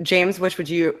what James, which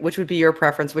would be your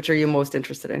preference? Which are you most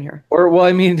interested in here? Or, well,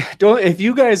 I mean, if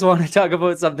you guys want to talk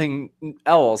about something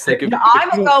else, like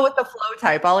I'm a go with the flow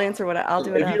type. I'll answer I'll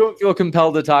do it. If you don't feel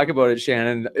compelled to talk about it,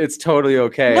 Shannon, it's totally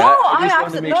okay. No, I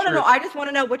just want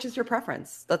to know which is your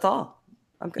preference. That's all.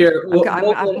 I'm good. Here,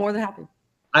 I'm more than happy.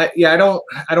 I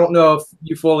don't know if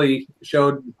you fully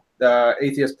showed the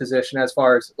atheist position as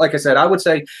far as, like I said, I would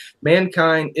say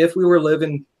mankind, if we were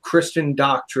living Christian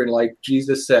doctrine, like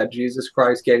Jesus said, Jesus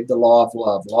Christ gave the law of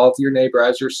love, love your neighbor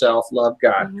as yourself, love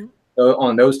God. Mm-hmm. So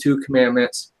on those two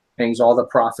commandments hangs all the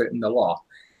prophet and the law.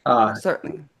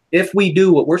 Certainly. If we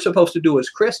do what we're supposed to do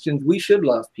as Christians, we should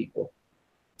love people.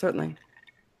 Certainly.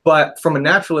 But from a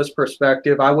naturalist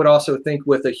perspective, I would also think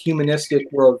with a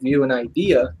humanistic worldview and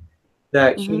idea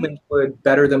that humans would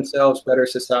better themselves, better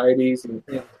societies, and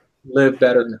live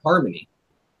better in harmony.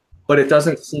 But it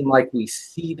doesn't seem like we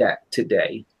see that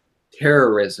today.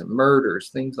 terrorism, murders,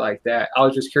 things like that. I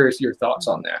was just curious your thoughts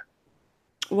on that.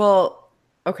 Well,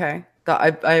 okay.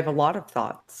 I have a lot of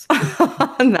thoughts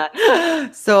on that.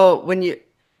 So when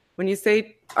you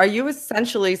say, are you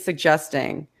essentially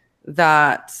suggesting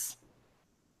that,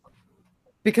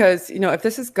 because, if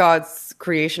this is God's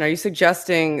creation, are you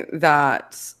suggesting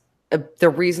that the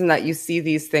reason that you see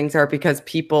these things are because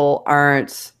people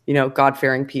aren't,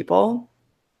 God-fearing people?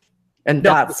 And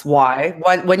that's why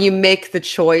when you make the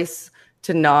choice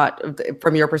to not,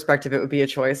 from your perspective, it would be a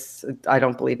choice. I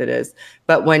don't believe it is.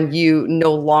 But when you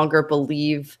no longer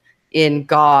believe in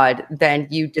God, then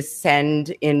you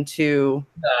descend into.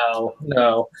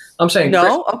 No. I'm saying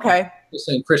no. Okay. I'm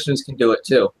saying Christians can do it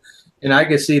too, and I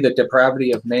can see the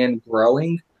depravity of man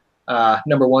growing.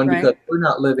 Number one, Right. because we're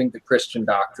not living the Christian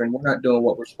doctrine. We're not doing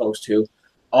what we're supposed to.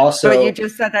 Also, but you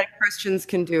just said that Christians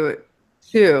can do it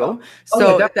too.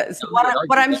 So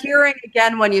what I'm hearing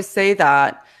again when you say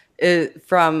that is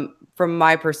from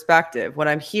my perspective, what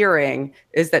I'm hearing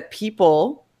is that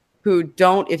people who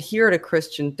don't adhere to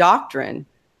Christian doctrine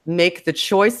make the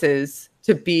choices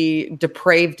to be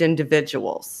depraved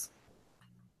individuals.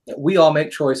 We all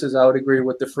make choices. I would agree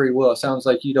with the free will. It sounds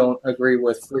like you don't agree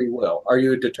with free will. Are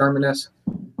you a determinist?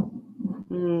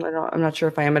 I'm not sure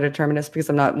if I am a determinist because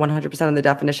I'm not 100% on the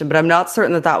definition, but I'm not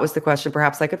certain that was the question.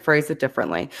 Perhaps I could phrase it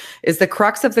differently. Is the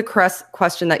crux of the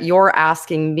question that you're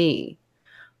asking me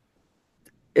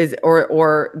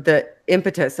or the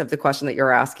impetus of the question that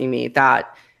you're asking me,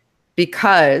 that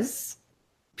because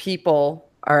people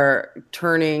are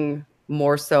turning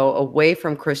more so away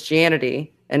from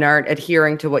Christianity and aren't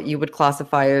adhering to what you would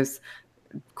classify as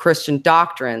Christian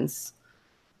doctrines,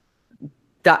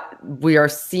 that we are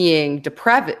seeing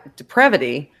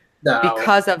depravity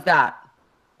because of that?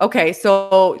 Okay,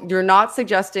 so you're not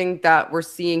suggesting that we're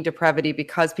seeing depravity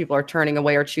because people are turning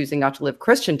away or choosing not to live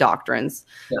Christian doctrines.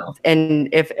 No. And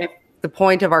if the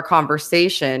point of our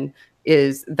conversation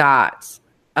is that,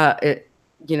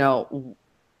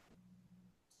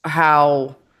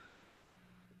 how,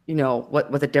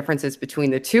 what the difference is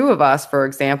between the two of us, for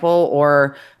example,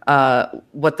 or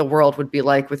what the world would be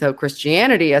like without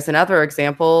Christianity as another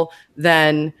example,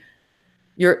 then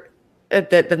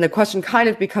then the question kind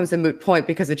of becomes a moot point,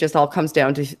 because it just all comes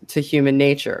down to human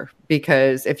nature.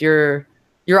 Because if you're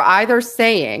either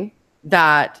saying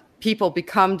that people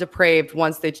become depraved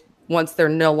once they're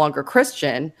no longer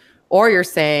Christian, or you're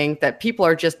saying that people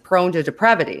are just prone to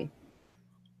depravity.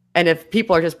 And if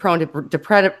people are just prone to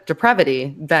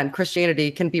depravity, then Christianity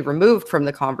can be removed from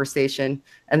the conversation,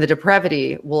 and the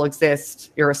depravity will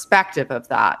exist irrespective of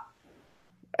that.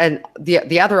 And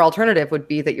the other alternative would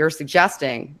be that you're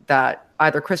suggesting that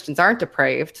either Christians aren't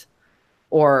depraved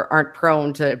or aren't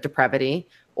prone to depravity,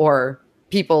 or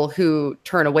people who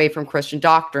turn away from Christian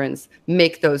doctrines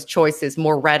make those choices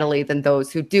more readily than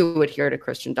those who do adhere to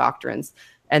Christian doctrines.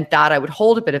 And that I would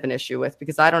hold a bit of an issue with,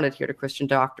 because I don't adhere to Christian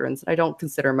doctrines. I don't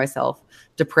consider myself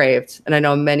depraved. And I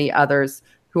know many others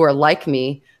who are like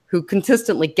me, who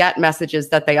consistently get messages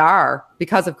that they are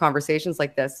because of conversations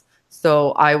like this.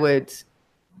 So I would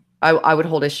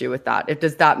hold issue with that.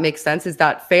 Does that make sense? Is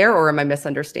that fair, or am I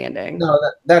misunderstanding? No,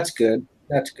 that's good.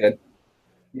 That's good.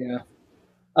 Yeah.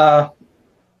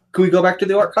 Can we go back to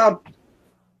the art cloud?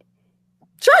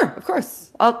 Sure, of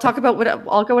course. I'll go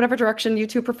whatever direction you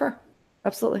two prefer.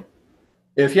 Absolutely.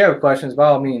 If you have questions, by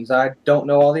all means. I don't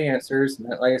know all the answers.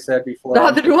 Like I said before,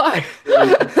 neither do I.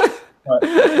 Not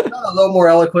a little more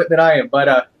eloquent than I am, but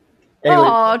anyway.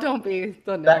 Oh, don't be.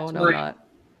 No, I'm not.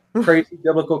 Crazy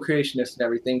biblical creationists and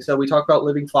everything. So we talk about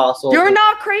living fossils. You're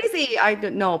not crazy.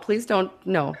 No, please don't.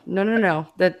 No.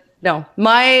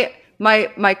 My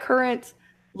current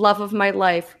love of my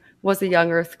life was a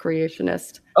young Earth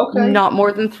creationist. Okay. Not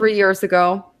more than 3 years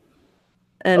ago,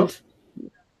 and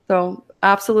so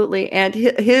absolutely. And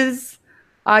his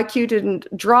IQ didn't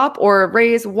drop or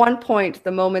raise 1 point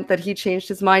the moment that he changed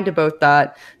his mind about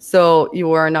that. So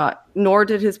you are not. Nor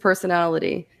did his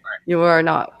personality. Right. You are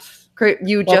not.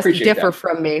 You just differ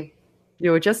from me.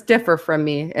 You would just differ from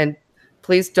me, and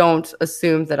please don't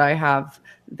assume that I have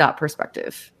that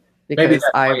perspective, because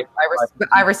I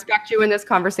respect you in this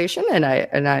conversation, and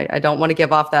I don't want to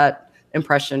give off that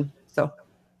impression. So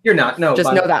you're not. No,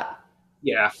 just know that.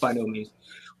 Yeah, by no means.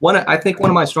 I think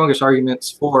one of my strongest arguments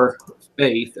for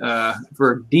faith,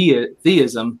 for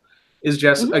theism, is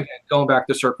just again going back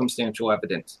to circumstantial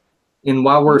evidence. And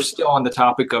while we're still on the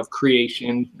topic of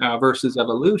creation versus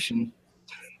evolution,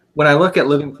 when I look at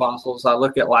living fossils, I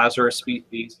look at Lazarus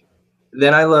species.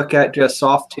 Then I look at just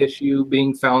soft tissue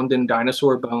being found in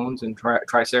dinosaur bones and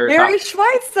Triceratops. Barry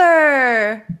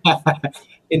Schweitzer.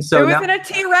 And so it was in a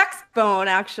T-Rex bone,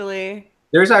 actually.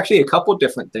 there's actually a couple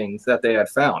different things that they had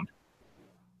found.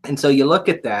 And so you look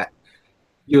at that,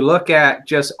 you look at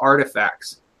just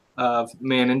artifacts of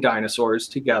man and dinosaurs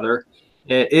together.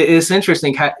 It's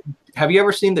interesting. Have you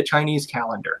ever seen the Chinese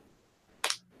calendar?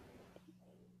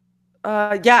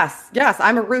 Yes.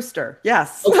 I'm a rooster.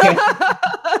 Yes. Okay.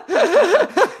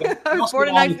 I was born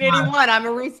in 1981. I'm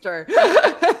a rooster.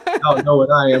 I don't know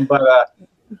what I am, but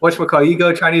whatchamacallit, you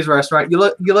go to a Chinese restaurant, you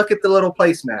look at the little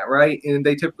placemat, right? And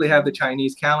they typically have the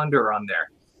Chinese calendar on there.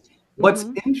 What's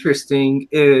interesting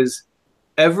is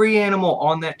every animal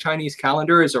on that Chinese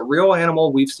calendar is a real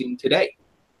animal we've seen today,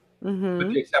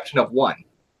 with the exception of one.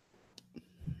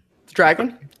 The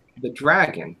dragon? The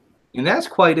dragon. And that's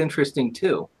quite interesting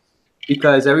too,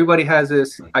 because everybody has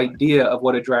this idea of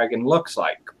what a dragon looks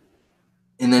like.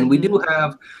 And then we do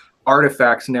have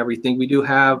artifacts and everything. We do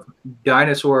have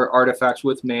dinosaur artifacts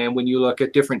with man. When you look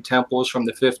at different temples from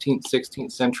the 15th,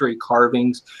 16th century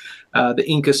carvings, the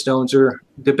Inca stones are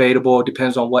debatable. It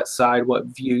depends on what side, what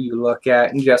view you look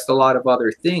at, and just a lot of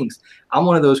other things. I'm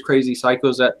one of those crazy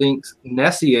psychos that thinks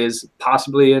Nessie is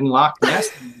possibly in Loch Ness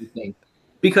and everything.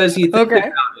 Because you think about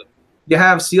it, you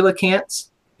have coelacanths,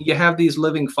 you have these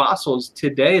living fossils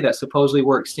today that supposedly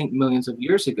were extinct millions of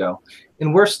years ago.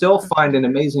 And we're still finding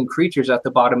amazing creatures at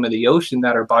the bottom of the ocean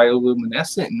that are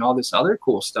bioluminescent and all this other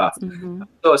cool stuff.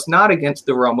 So it's not against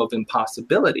the realm of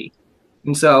impossibility.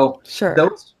 And so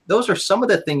those are some of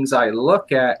the things I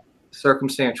look at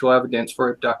circumstantial evidence for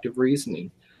abductive reasoning.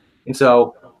 And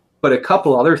so, but a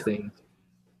couple other things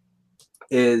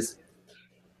is,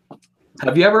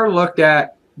 have you ever looked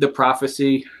at the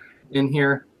prophecy in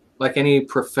here? Like any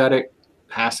prophetic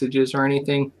passages or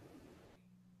anything?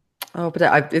 Oh,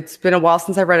 but it's been a while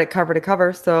since I read it cover to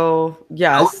cover. So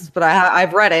yes, but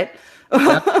I've read it.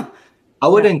 I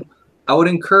would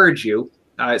encourage you.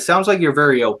 It sounds like you're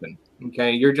very open.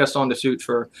 Okay, you're just on the search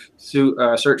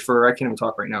for I can't even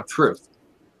talk right now. Truth.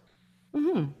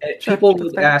 People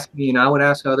would ask me, and I would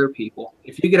ask other people,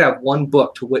 if you could have one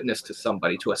book to witness to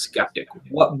somebody, to a skeptic,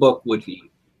 what book would you?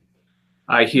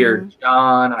 I hear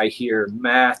John, I hear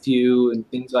Matthew, and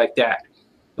things like that.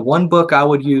 The one book I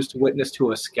would use to witness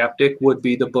to a skeptic would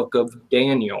be the book of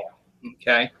Daniel.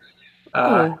 Okay.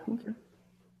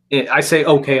 I say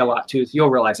okay a lot too, so you'll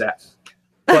realize that.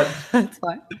 But that's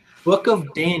fine. Book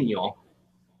of Daniel,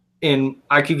 and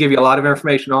I could give you a lot of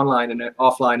information online and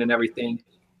offline and everything,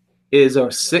 is a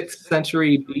 6th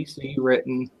century BC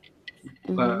written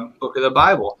book of the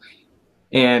Bible.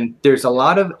 And there's a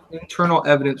lot of internal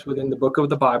evidence within the book of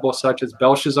the Bible, such as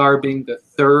Belshazzar being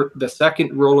the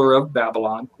second ruler of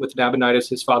Babylon, with Nabonidus,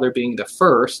 his father, being the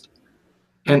first.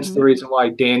 Hence the reason why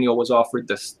Daniel was offered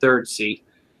this third seat.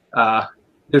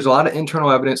 There's a lot of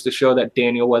internal evidence to show that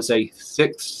Daniel was a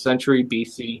 6th century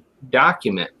BC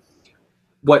document.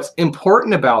 What's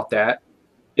important about that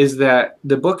is that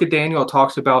the book of Daniel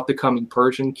talks about the coming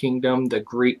Persian kingdom, the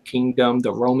Greek kingdom,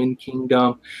 the Roman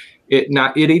kingdom.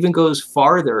 It even goes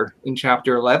farther in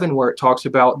chapter 11, where it talks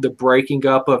about the breaking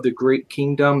up of the Greek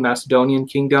kingdom, Macedonian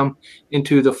kingdom,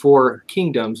 into the 4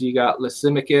 kingdoms. You got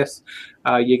Lysimachus,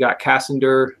 you got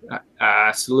Cassander,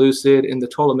 Seleucid, and the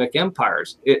Ptolemaic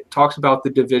empires. It talks about the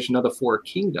division of the 4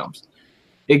 kingdoms.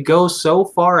 It goes so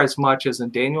far as much as in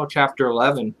Daniel chapter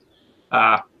 11,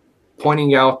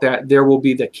 pointing out that there will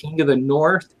be the king of the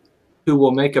north who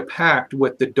will make a pact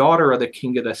with the daughter of the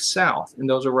king of the south. And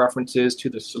those are references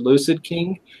to the Seleucid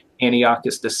king,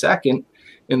 Antiochus II,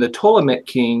 and the Ptolemaic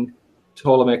king,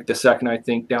 Ptolemaic II, I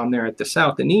think, down there at the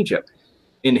south in Egypt.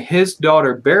 And his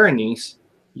daughter Berenice,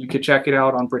 you could check it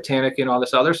out on Britannica and all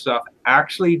this other stuff,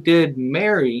 actually did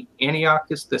marry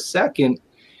Antiochus II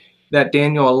that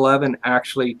Daniel 11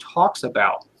 actually talks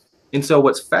about. And so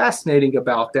what's fascinating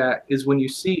about that is when you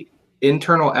see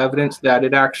internal evidence that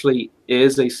it actually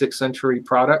is a 6th century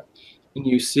product, and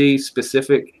you see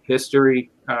specific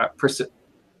history,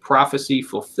 prophecy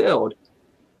fulfilled,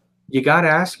 you got to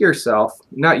ask yourself,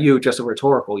 not you, just a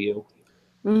rhetorical you,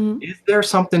 is there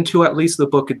something to at least the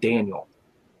book of Daniel?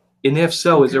 And if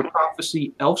so, is there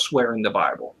prophecy elsewhere in the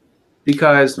Bible?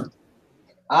 Because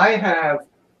I have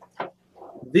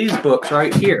these books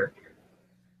right here.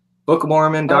 Book of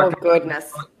Mormon, Dr. Oh,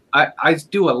 goodness. I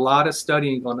do a lot of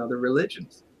studying on other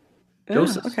religions.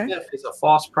 Joseph Smith is a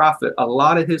false prophet. A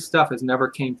lot of his stuff has never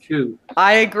came true.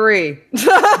 I agree.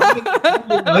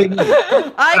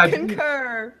 I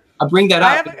concur. I bring that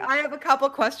up. I have a couple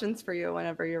questions for you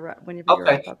whenever you're up.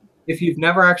 If you've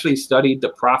never actually studied the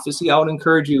prophecy, I would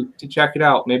encourage you to check it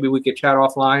out. Maybe we could chat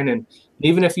offline, and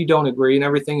even if you don't agree and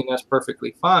everything, and that's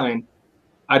perfectly fine,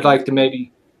 I'd like to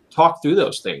maybe talk through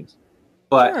those things.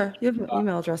 But sure, you have an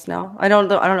email address now. I don't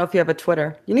know if you have a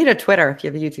Twitter. You need a Twitter if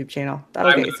you have a YouTube channel.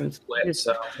 That'll get you some. Split,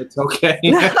 so it's okay.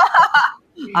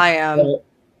 I am.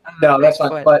 No, that's fine.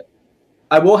 Foot. But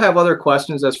I will have other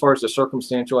questions as far as the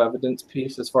circumstantial evidence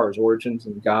piece, as far as origins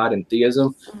and God and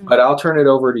theism. But I'll turn it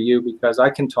over to you because I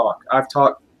can talk. I've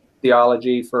talked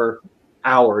theology for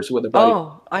hours with a buddy.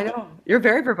 Oh, I know. You're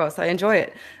very verbose. I enjoy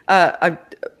it.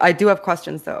 I do have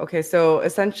questions though. Okay, so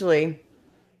essentially,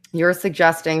 you're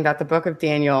suggesting that the Book of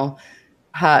Daniel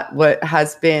what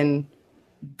has been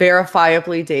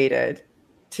verifiably dated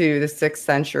to the 6th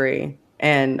century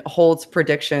and holds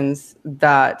predictions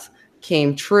that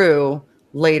came true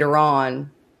later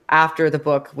on after the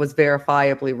book was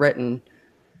verifiably written,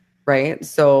 right?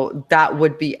 So that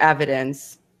would be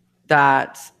evidence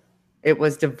that it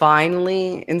was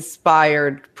divinely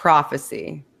inspired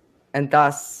prophecy, and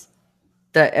thus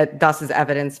is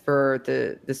evidence for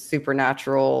the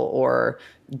supernatural or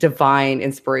divine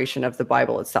inspiration of the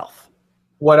Bible itself.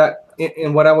 What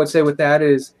I would say with that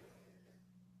is,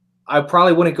 I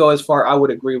probably wouldn't go as far. I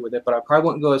would agree with it, but I probably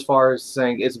wouldn't go as far as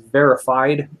saying it's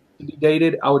verified to be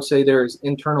dated. I would say there's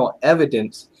internal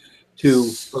evidence to.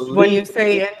 When you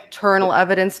say internal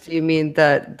evidence, do you mean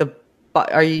that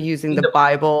are you using the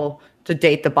Bible to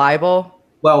date the Bible?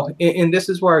 Well, and this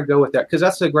is where I go with that, because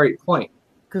that's a great point.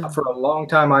 For a long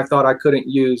time, I thought I couldn't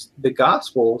use the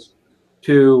Gospels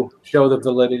to show the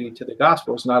validity to the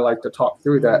Gospels, and I like to talk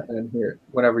through that and here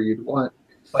whenever you'd want.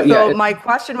 But so my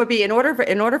question would be, in order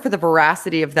for the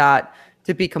veracity of that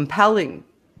to be compelling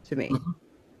to me,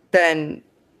 then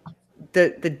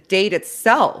the date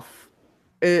itself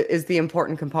is the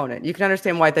important component. You can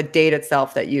understand why the date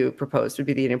itself that you proposed would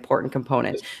be the important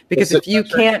component, because if you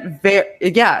can't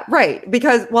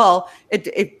because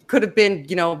it could have been,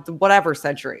 whatever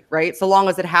century, right? So long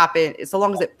as it happened, so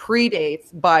long as it predates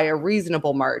by a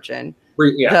reasonable margin,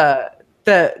 the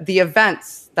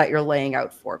events that you're laying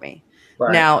out for me.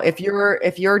 Right. Now, if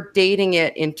you're dating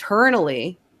it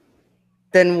internally,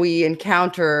 then we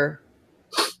encounter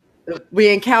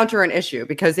an issue,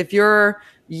 because if you're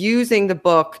using the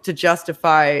book to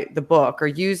justify the book or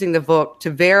using the book to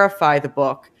verify the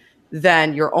book,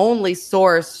 then your only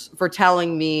source for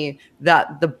telling me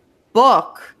that the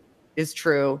book is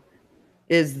true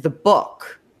is the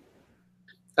book.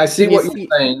 I see what you're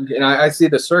saying, and I see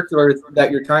the circular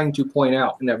that you're trying to point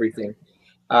out and everything.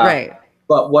 Right.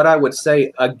 But what I would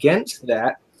say against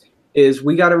that is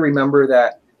we got to remember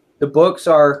that the books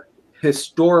are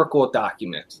historical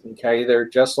documents. Okay, they're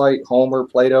just like Homer,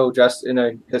 Plato, just in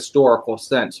a historical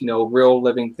sense. Real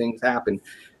living things happen.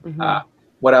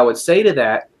 What I would say to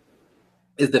that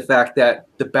is the fact that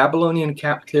the Babylonian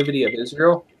captivity of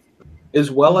Israel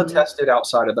is well attested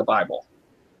outside of the Bible.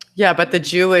 Yeah, but the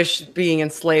Jewish being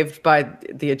enslaved by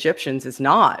the Egyptians is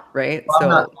not, right? I'm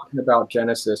not talking about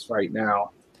Genesis right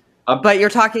now. But you're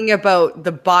talking about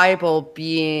the Bible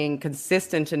being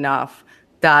consistent enough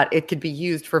that it could be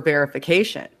used for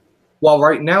verification. Well,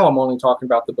 right now I'm only talking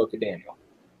about the Book of Daniel.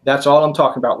 That's all I'm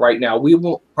talking about right now. We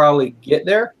won't probably get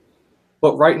there,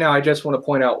 but right now I just want to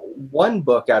point out one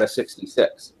book out of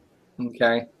 66.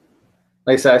 Okay,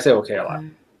 like I say okay a lot,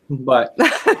 but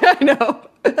I know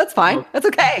that's fine. That's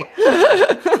okay.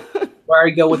 Where I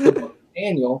go with the Book of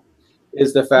Daniel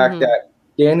is the fact that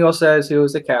Daniel says he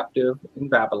was a captive in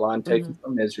Babylon, taken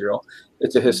from Israel.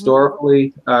 It's a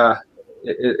historically,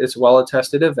 it's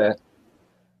well-attested event.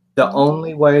 The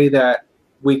only way that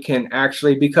we can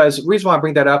actually, because the reason why I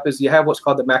bring that up is you have what's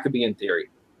called the Maccabean theory,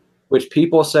 which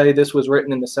people say this was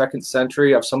written in the 2nd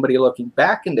century of somebody looking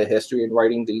back into history and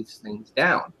writing these things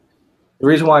down. The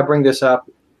reason why I bring this up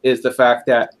is the fact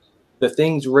that the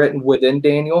things written within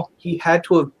Daniel, he had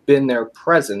to have been there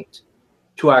present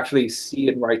to actually see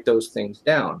and write those things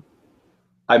down.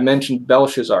 I mentioned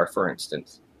Belshazzar, for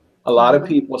instance. A lot of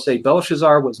people say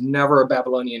Belshazzar was never a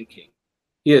Babylonian king.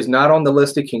 He is not on the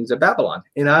list of kings of Babylon.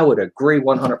 And I would agree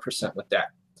 100% with that.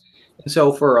 And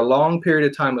so for a long period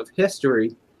of time of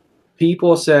history,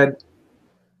 people said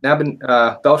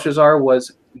Belshazzar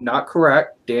was not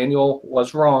correct. Daniel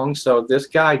was wrong. So this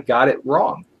guy got it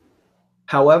wrong.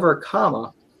 However,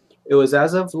 it was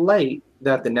as of late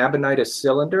that the Nabonidus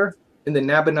Cylinder in the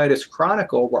Nabonidus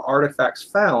Chronicle were artifacts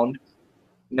found.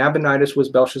 Nabonidus was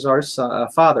Belshazzar's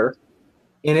father,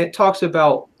 and it talks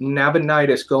about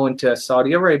Nabonidus going to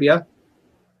Saudi Arabia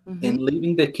and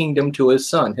leaving the kingdom to his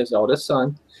son, his eldest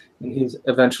son, and he's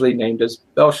eventually named as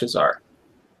Belshazzar.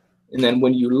 And then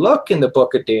when you look in the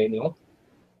Book of Daniel,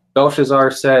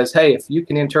 Belshazzar says, hey, if you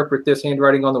can interpret this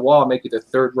handwriting on the wall, I'll make you the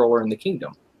 3rd ruler in the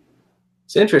kingdom.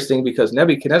 It's interesting because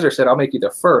Nebuchadnezzar said, I'll make you the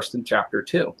 1st in chapter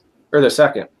 2, or the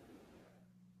 2nd.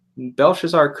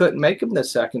 Belshazzar couldn't make him the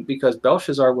second because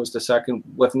Belshazzar was the second,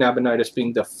 with Nabonidus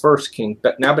being the first king.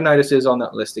 But Nabonidus is on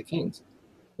that list of kings.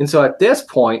 And so at this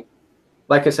point,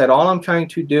 like I said, all I'm trying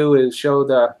to do is show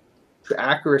the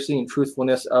accuracy and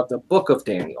truthfulness of the book of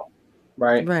Daniel,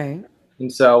 right? Right.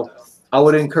 And so I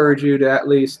would encourage you to at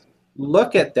least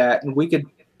look at that, and we could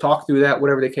talk through that,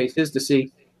 whatever the case is, to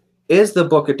see, is the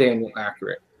book of Daniel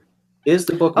accurate? Is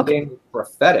the book of Daniel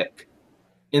prophetic?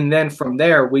 And then from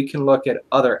there, we can look at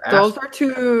other aspects. Those are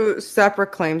two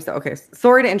separate claims. Okay,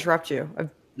 sorry to interrupt you.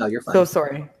 No, you're fine. So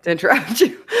sorry to interrupt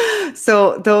you.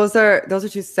 So those are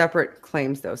two separate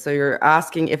claims, though. So you're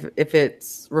asking if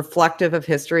it's reflective of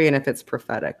history and if it's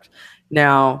prophetic.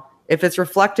 Now, if it's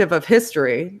reflective of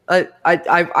history,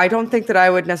 I don't think that I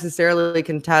would necessarily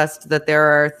contest that there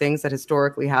are things that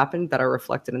historically happened that are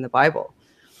reflected in the Bible,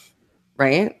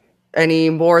 right? Any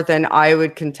more than I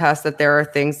would contest that there are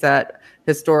things that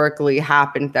historically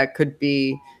happened that could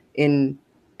be in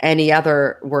any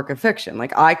other work of fiction.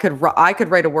 Like I could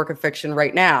write a work of fiction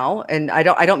right now, and I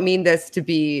don't mean this to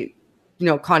be,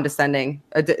 condescending.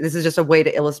 This is just a way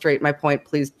to illustrate my point.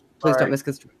 Please don't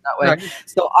misconstrue it that way. Right.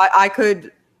 So I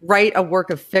could write a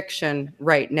work of fiction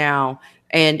right now,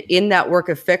 and in that work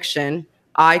of fiction,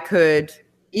 I could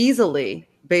easily,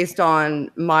 based on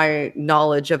my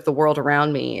knowledge of the world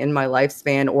around me in my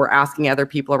lifespan, or asking other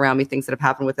people around me things that have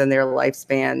happened within their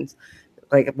lifespans,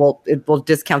 it will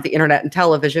discount the internet and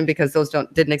television because those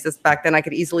didn't exist back then. I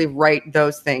could easily write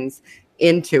those things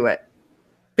into it.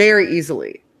 Very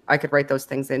easily, I could write those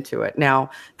things into it. Now,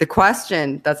 the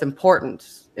question that's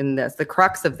important in this, the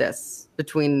crux of this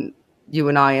between you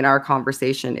and I in our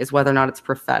conversation, is whether or not it's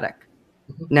prophetic.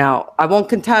 Mm-hmm. Now, I won't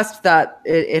contest that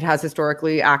it has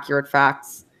historically accurate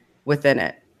facts within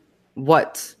it.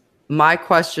 What my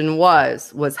question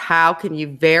was how can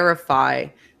you verify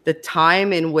the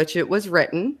time in which it was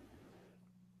written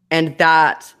and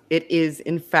that it is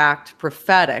in fact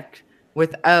prophetic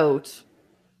without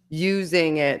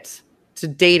using it to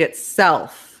date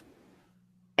itself?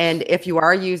 And if you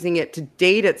are using it to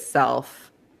date itself,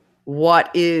 what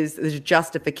is the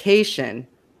justification,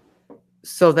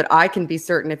 so that I can be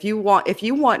certain? If you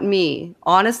want me,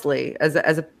 honestly,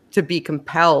 to be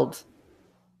compelled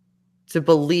to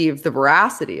believe the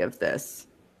veracity of this,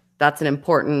 that's an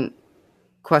important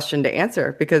question to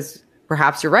answer, because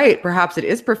perhaps you're right. Perhaps it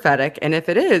is prophetic. And if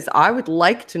it is, I would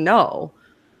like to know,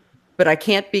 but I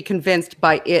can't be convinced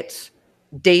by it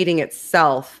dating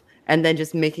itself and then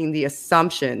just making the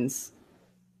assumptions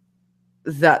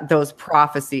that those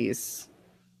prophecies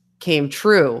came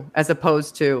true, as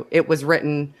opposed to it was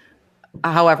written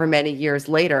however many years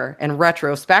later, and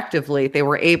retrospectively they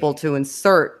were able to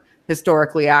insert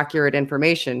historically accurate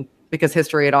information because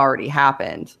history had already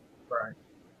happened. Right.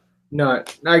 No,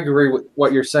 I agree with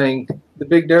what you're saying. The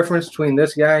big difference between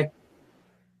this guy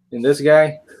and this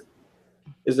guy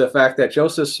is the fact that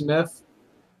Joseph Smith,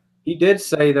 he did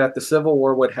say that the Civil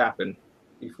War would happen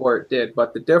before it did,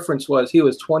 but the difference was he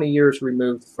was 20 years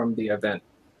removed from the event.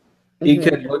 He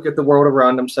could look at the world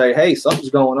around him, say, hey, something's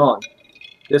going on.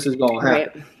 This is going to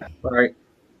happen. Right.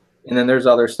 And then there's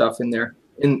other stuff in there.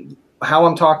 And how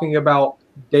I'm talking about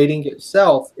dating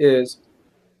itself is,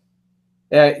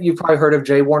 you've probably heard of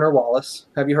J. Warner Wallace.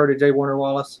 Have you heard of J. Warner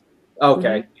Wallace?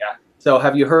 Okay. Yeah. So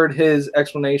have you heard his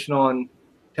explanation on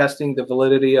testing the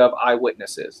validity of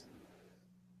eyewitnesses?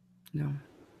 No.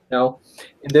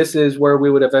 And this is where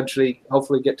we would eventually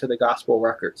hopefully get to the gospel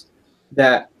records.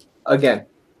 That, again,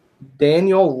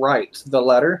 Daniel writes the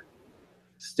letter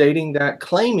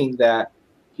claiming that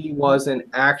he was an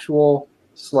actual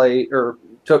slave, or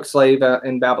took slave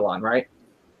in Babylon, right?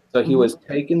 So he was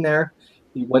taken there.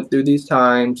 He went through these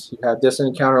times. He had this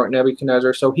encounter with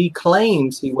Nebuchadnezzar. So he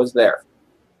claims he was there.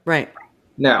 Right.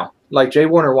 Now, like J.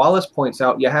 Warner Wallace points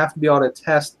out, you have to be able to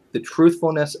test the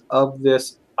truthfulness of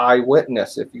this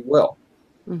eyewitness, if you will.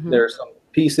 There are some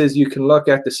pieces you can look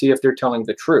at to see if they're telling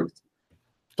the truth.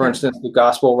 For instance, the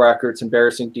gospel records,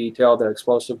 embarrassing detail, the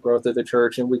explosive growth of the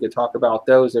church, and we could talk about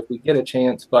those if we get a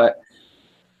chance. But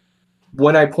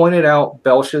when I pointed out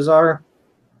Belshazzar,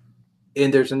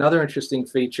 and there's another interesting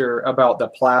feature about the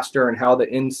plaster and how the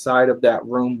inside of that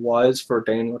room was for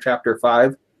Daniel chapter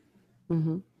 5,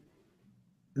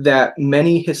 that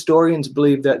many historians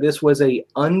believe that this was a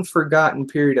unforgotten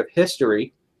period of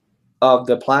history of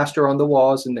the plaster on the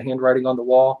walls and the handwriting on the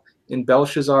wall, and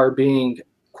Belshazzar being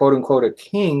quote unquote a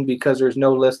king because there's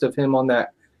no list of him on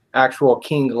that actual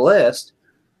king list.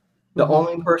 The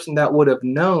only person that would have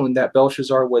known that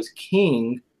Belshazzar was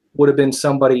king would have been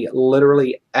somebody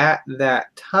literally at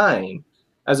that time,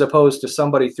 as opposed to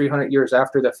somebody 300 years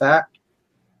after the fact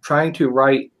trying to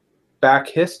write back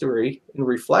history and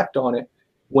reflect on it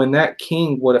when that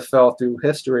king would have fell through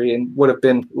history and would have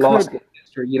been lost in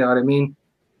history. You know what I mean?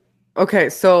 Okay,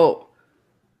 so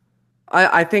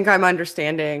I think I'm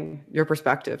understanding your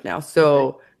perspective now.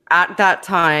 So at that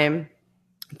time,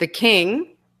 the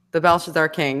king, the Belshazzar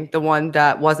king, the one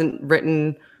that wasn't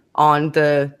written on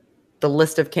the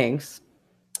list of kings,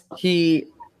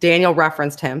 Daniel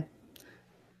referenced him.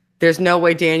 There's no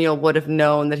way Daniel would have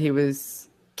known that he was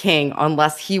king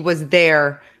unless he was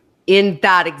there in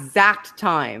that exact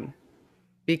time,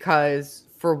 because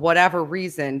for whatever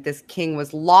reason, this king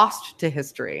was lost to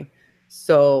history.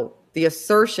 So the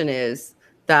assertion is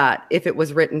that if it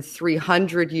was written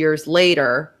 300 years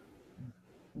later,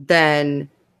 then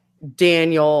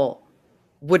Daniel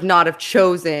would not have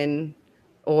chosen,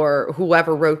 or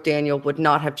whoever wrote Daniel would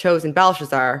not have chosen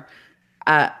Belshazzar,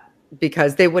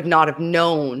 because they would not have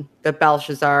known that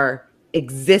Belshazzar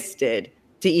existed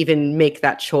to even make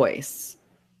that choice.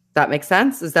 That makes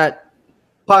sense? Is that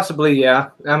possibly?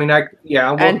 Yeah. I mean,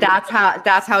 yeah. And that's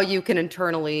how you can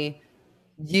internally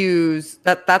use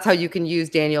that. That's how you can use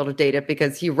Daniel to date it,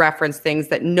 because he referenced things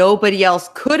that nobody else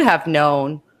could have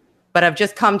known, but have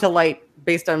just come to light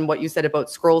based on what you said about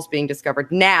scrolls being discovered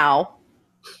now.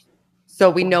 So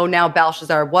we know now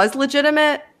Belshazzar was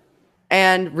legitimate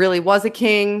and really was a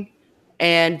king.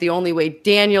 And the only way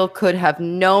Daniel could have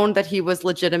known that he was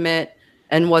legitimate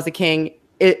and was a king,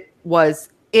 it was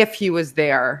if he was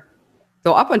there.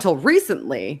 So up until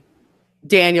recently,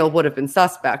 Daniel would have been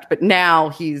suspect, but now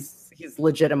he's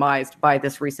legitimized by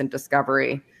this recent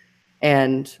discovery.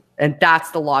 And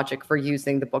that's the logic for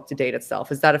using the book to date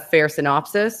itself. Is that a fair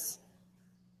synopsis?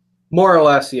 More or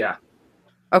less, yeah.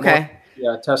 Okay.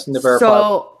 Testing to verify.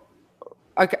 So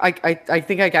I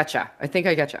think I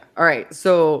getcha. All right.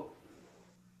 So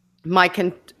my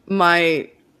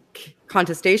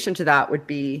contestation to that would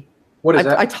be, what is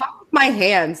that? I talk with my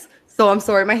hands. So I'm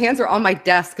sorry, my hands are on my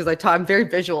desk because I'm very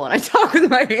visual and I talk with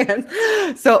my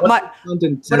hands. So what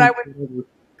I would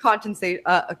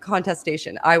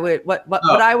contestation. I would what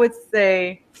I would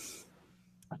say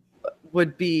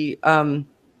would be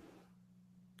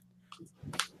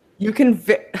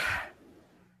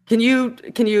can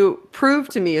you prove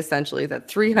to me essentially that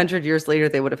 300 years later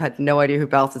they would have had no idea who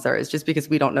Belshazzar is? Just because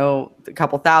we don't know a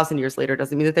couple thousand years later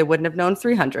doesn't mean that they wouldn't have known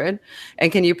 300.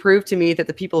 And can you prove to me that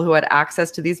the people who had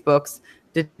access to these books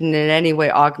didn't in any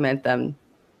way augment them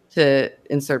to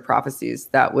insert prophecies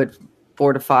that would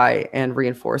fortify and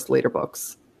reinforce later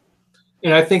books?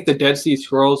 And I think the Dead Sea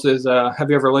Scrolls is, have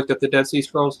you ever looked at the Dead Sea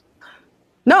Scrolls?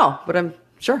 No, but I'm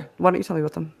sure. Why don't you tell me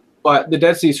about them? But the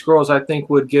Dead Sea Scrolls, I think,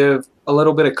 would give a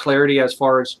little bit of clarity as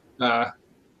far as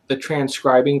the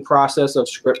transcribing process of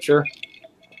Scripture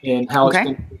and how it's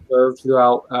been preserved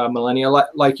throughout millennia.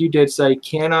 Like you did say,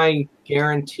 can I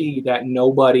guarantee that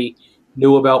nobody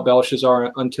knew about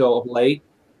Belshazzar until late?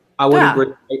 I would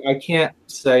agree. I can't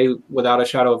say without a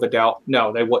shadow of a doubt,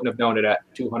 no, they wouldn't have known it at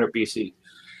 200 BC.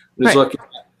 Just looking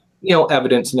at,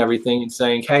 evidence and everything and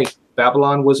saying, hey,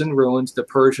 Babylon was in ruins. The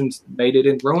Persians made it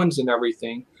in ruins and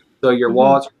everything. So your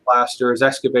walls are plasters,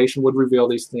 excavation would reveal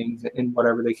these things in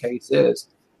whatever the case is.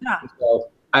 Yeah. So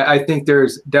I think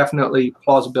there's definitely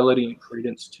plausibility and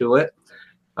credence to it.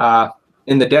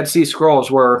 In the Dead Sea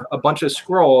Scrolls were a bunch of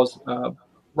scrolls,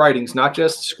 writings, not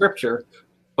just scripture,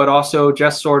 but also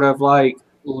just sort of like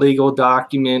legal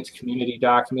documents, community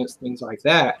documents, things like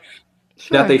that,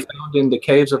 that they found in the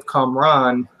caves of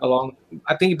Qumran along,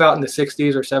 I think about in the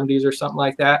 60s or 70s or something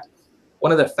like that.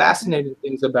 One of the fascinating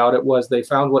things about it was they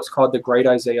found what's called the Great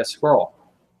Isaiah Scroll.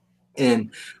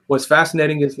 And what's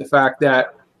fascinating is the fact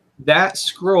that that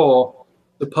scroll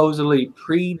supposedly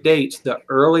predates the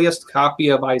earliest copy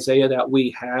of Isaiah that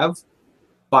we have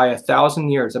by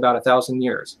 1,000 years, about 1,000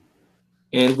 years.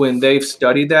 And when they've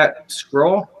studied that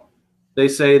scroll, they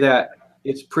say that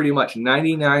it's pretty much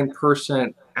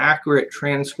 99% accurate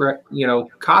transcript,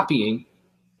 copying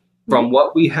from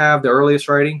what we have, the earliest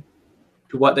writing,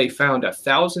 to what they found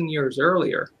 1,000 years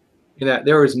earlier, and that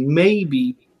there was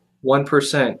maybe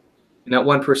 1%, and that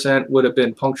 1% would have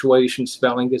been punctuation,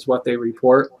 spelling is what they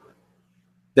report.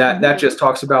 That just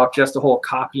talks about just the whole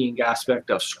copying aspect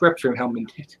of Scripture and how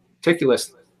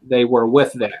meticulous they were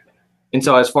with that. And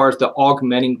so as far as the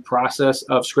augmenting process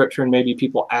of Scripture and maybe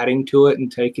people adding to it and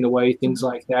taking away things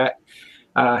like that,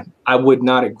 I would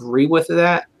not agree with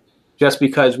that, just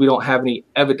because we don't have any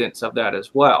evidence of that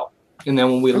as well. And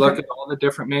then when we look at all the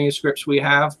different manuscripts we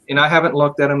have, and I haven't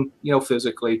looked at them,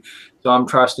 physically, so I'm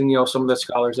trusting, some of the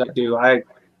scholars that do. I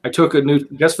took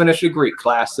just finished a Greek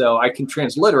class, so I can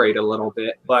transliterate a little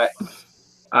bit, but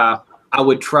I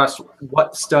would trust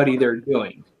what study they're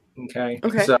doing. Okay.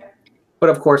 So, but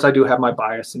of course, I do have my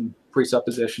bias, and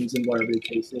presuppositions and whatever the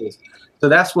case is. So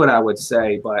that's what I would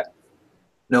say, but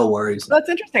no worries. That's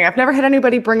interesting. I've never had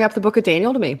anybody bring up the Book of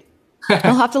Daniel to me.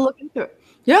 I'll have to look into it.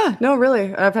 Yeah, no,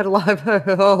 really. I've had a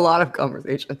lot of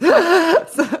conversations.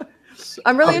 So,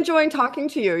 I'm really enjoying talking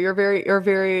to you. You're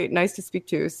very nice to speak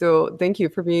to. So thank you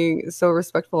for being so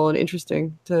respectful and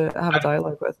interesting to have a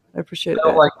dialogue with. I appreciate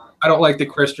it. I don't like the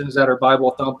Christians that are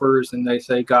Bible thumpers and they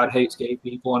say God hates gay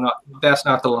people, and that's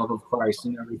not the love of Christ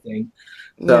and everything.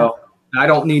 So I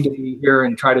don't need to be here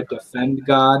and try to defend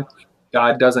God.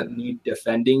 God doesn't need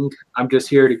defending. I'm just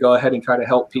here to go ahead and try to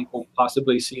help people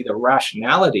possibly see the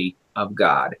rationality of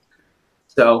God.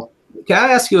 So can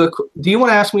I ask you, do you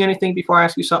want to ask me anything before I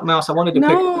ask you something else? I wanted to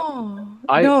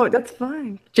No, that's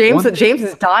fine. James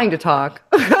is dying to talk.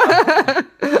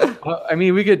 I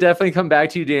mean, we could definitely come back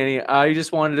to you, Danny. I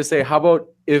just wanted to say, how about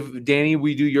if, Danny,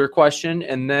 we do your question,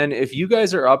 and then if you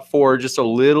guys are up for just a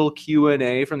little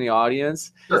Q&A from the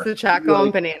audience. Just the chat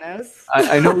going bananas.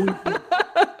 I know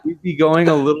we'd be going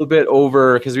a little bit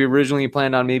over because we originally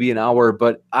planned on maybe an hour,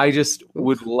 but I just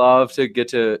would love to get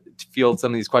to field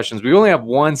some of these questions. We only have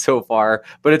one so far,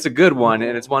 but it's a good one,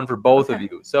 and it's one for both of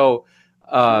you. So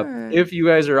if you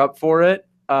guys are up for it,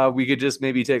 we could just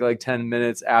maybe take like 10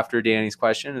 minutes after Danny's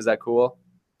question. Is that cool?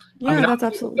 Yeah, that's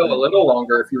absolutely. Go a little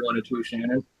longer if you wanted to,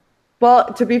 Shannon.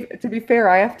 Well, to be fair,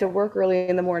 I have to work early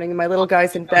in the morning, and my little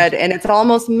guy's in bed, and it's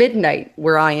almost midnight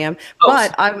where I am.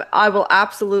 But I will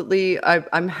absolutely.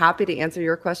 I'm happy to answer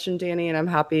your question, Danny, and I'm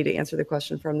happy to answer the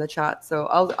question from the chat. So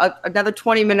I'll another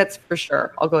 20 minutes for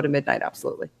sure. I'll go to midnight,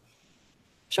 absolutely.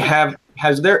 Sure.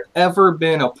 Has there ever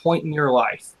been a point in your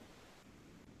life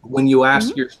when you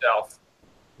ask yourself,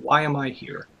 why am I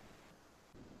here?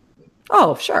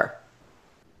 Oh, sure.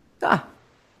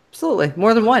 Absolutely.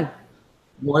 More than one.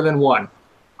 More than one.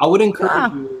 I would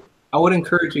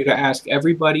encourage you to ask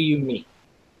everybody you meet.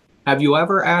 Have you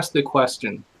ever asked the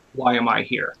question, why am I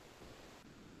here?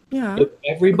 Yeah. If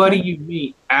everybody you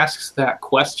meet asks that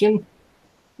question,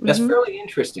 that's fairly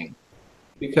interesting.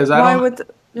 Because I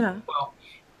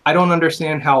don't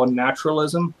understand how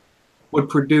naturalism would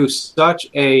produce such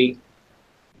an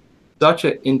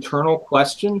internal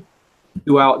question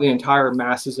throughout the entire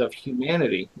masses of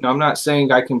humanity. Now, I'm not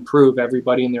saying I can prove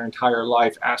everybody in their entire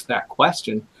life asked that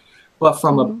question, but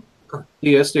from a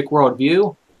theistic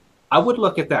worldview, I would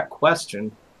look at that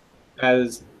question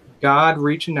as God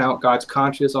reaching out, God's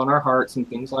conscious on our hearts and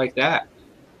things like that,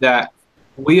 that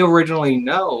we originally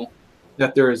know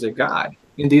that there is a God.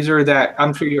 And these are that,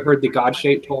 I'm sure you heard the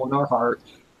God-shaped hole in our heart,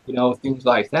 things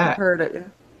like that. I've heard it, yeah.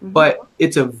 But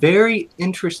it's a very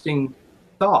interesting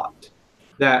thought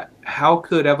that how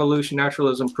could evolution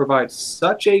naturalism provide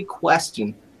such a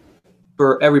question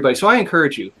for everybody? So I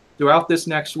encourage you throughout this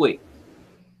next week,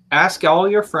 ask all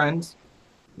your friends,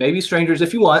 maybe strangers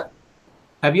if you want,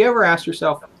 have you ever asked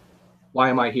yourself, why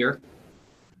am I here?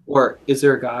 Or is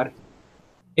there a God?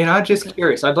 And I'm just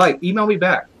curious. Email me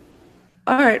back.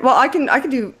 All right. Well, I can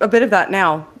do a bit of that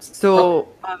now. So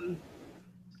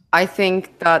I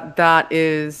think that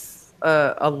is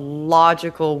a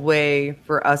logical way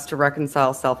for us to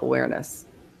reconcile self-awareness,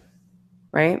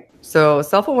 right? So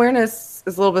self-awareness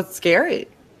is a little bit scary.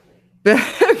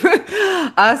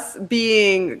 Us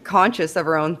being conscious of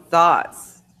our own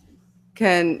thoughts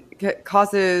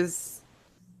causes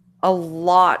a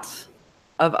lot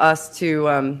of us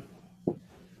to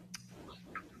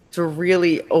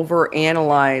really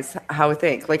overanalyze how we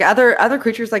think. Like other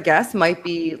creatures, I guess, might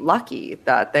be lucky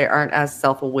that they aren't as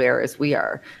self-aware as we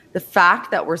are. The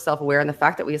fact that we're self-aware and the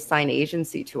fact that we assign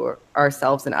agency to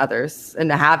ourselves and others and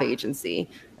to have agency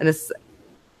and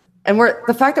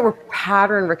the fact that we're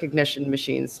pattern recognition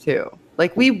machines too.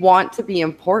 Like we want to be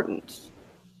important.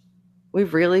 We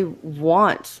really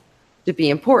want to be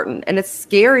important. And it's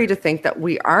scary to think that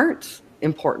we aren't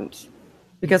important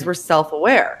because we're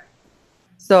self-aware.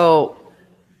 So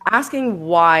asking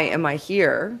why am I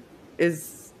here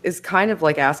is kind of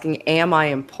like asking, am I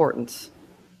important?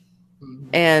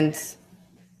 And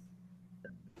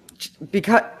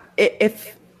because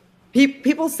if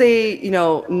people say,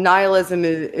 nihilism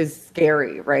is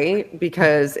scary, right?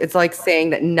 Because it's like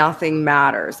saying that nothing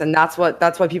matters. And that's why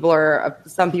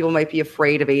some people might be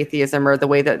afraid of atheism, or the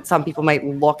way that some people might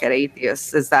look at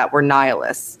atheists is that we're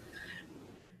nihilists.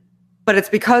 But it's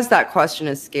because that question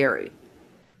is scary.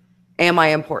 Am I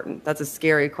important? That's a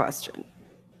scary question.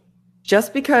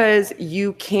 Just because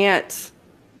you can't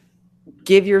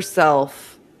give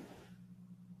yourself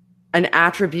an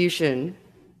attribution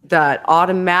that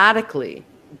automatically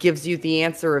gives you the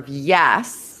answer of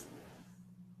yes,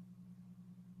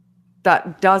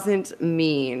 that doesn't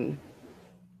mean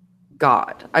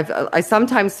God. I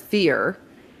sometimes fear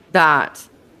that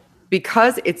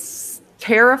because it's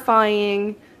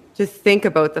terrifying to think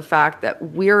about the fact that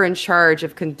we're in charge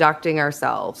of conducting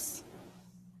ourselves.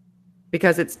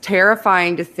 Because it's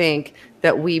terrifying to think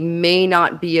that we may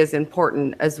not be as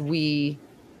important as we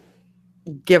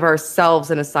give ourselves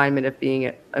an assignment of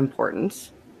being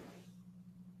important.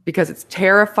 Because it's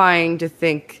terrifying to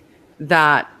think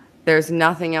that there's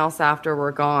nothing else after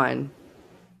we're gone.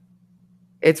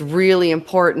 It's really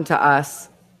important to us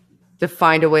to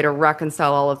find a way to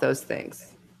reconcile all of those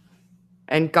things.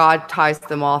 And God ties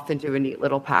them off into a neat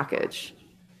little package.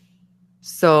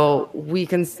 So we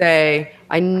can say,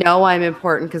 I know I'm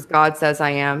important because God says I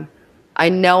am. I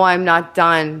know I'm not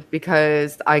done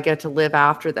because I get to live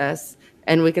after this.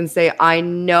 And we can say, I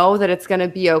know that it's going to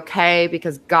be okay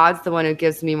because God's the one who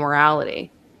gives me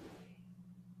morality.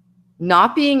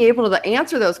 Not being able to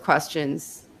answer those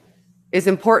questions is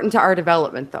important to our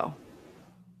development, though.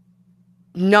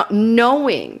 Not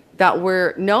knowing that we're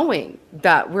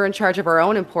in charge of our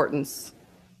own importance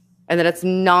and that it's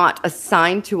not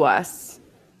assigned to us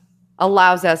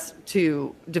allows us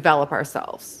to develop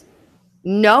ourselves.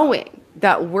 Knowing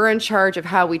that we're in charge of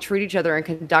how we treat each other and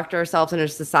conduct ourselves in a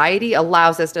society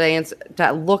allows us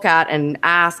to look at and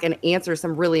ask and answer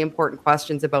some really important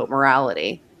questions about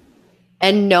morality.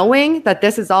 And knowing that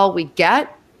this is all we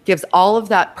get gives all of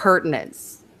that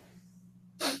pertinence.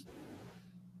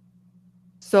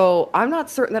 So I'm not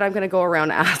certain that I'm going to go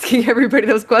around asking everybody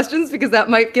those questions, because that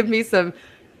might give me some,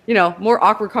 more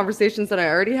awkward conversations than I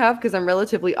already have, because I'm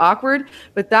relatively awkward.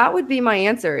 But that would be my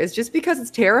answer, is just because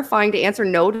it's terrifying to answer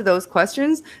no to those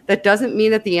questions, that doesn't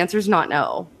mean that the answer is not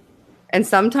no. And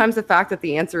sometimes the fact that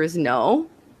the answer is no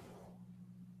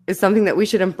is something that we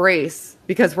should embrace,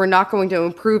 because we're not going to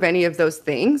improve any of those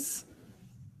things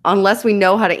unless we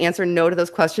know how to answer no to those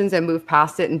questions and move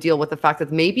past it and deal with the fact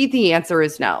that maybe the answer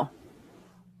is no.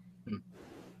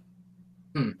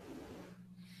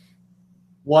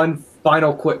 One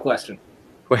final quick question.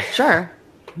 Sure.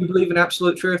 Do you believe in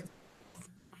absolute truth?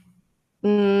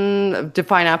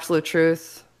 Define absolute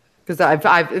truth. Because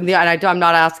I'm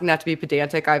not asking that to be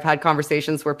pedantic. I've had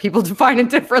conversations where people define it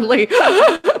differently.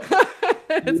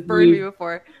 It's burned me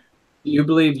before. Do you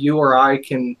believe you or I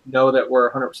can know that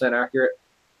we're 100% accurate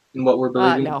in what we're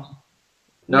believing?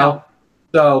 No.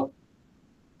 So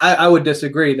I would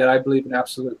disagree that I believe in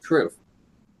absolute truth.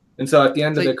 And so at the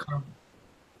end of the conversation,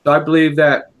 I believe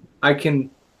that I can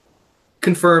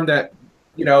confirm that,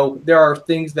 there are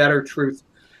things that are truth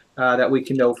that we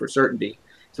can know for certainty.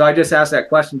 So I just asked that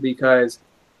question because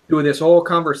through this whole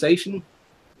conversation,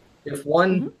 if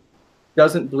one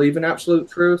doesn't believe in absolute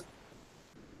truth,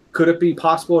 could it be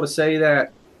possible to say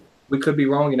that we could be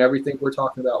wrong in everything we're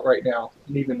talking about right now?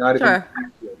 And even not even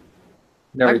accurate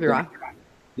in everything. I could be wrong.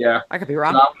 Yeah. I could be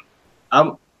wrong.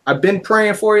 So I've been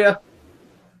praying for you.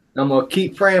 I'm going to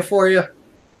keep praying for you,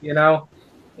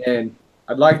 and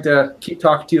I'd like to keep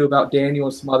talking to you about Daniel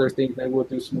and some other things. Maybe we'll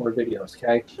do some more videos,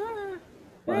 okay? Sure.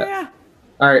 But, Yeah.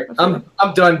 All right.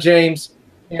 I'm done, James.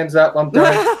 Hands up. I'm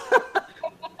done.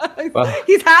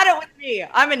 He's had it with me.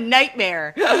 I'm a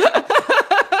nightmare.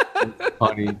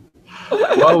 Funny.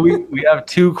 Well, we have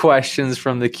 2 questions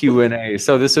from the Q&A.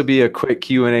 So this will be a quick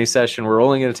Q&A session. We're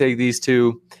only going to take these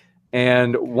 2.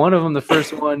 And one of them, the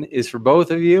first one, is for both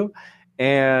of you.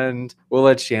 And we'll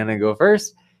let Shannon go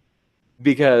first,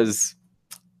 because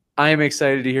I am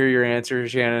excited to hear your answer,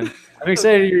 Shannon. I'm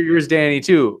excited to hear yours, Danny,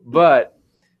 too. But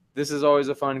this is always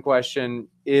a fun question.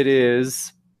 It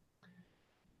is,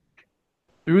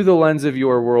 through the lens of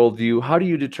your worldview, how do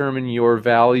you determine your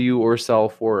value or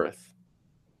self-worth?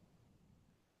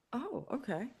 Oh,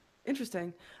 okay.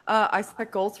 Interesting. I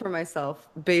set goals for myself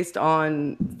based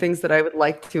on things that I would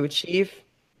like to achieve.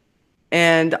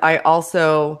 And I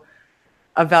also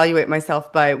evaluate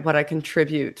myself by what I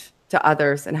contribute to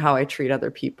others and how I treat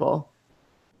other people.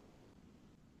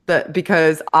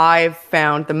 Because I've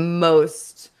found the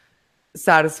most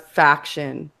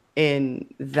satisfaction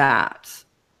in that.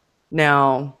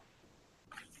 Now,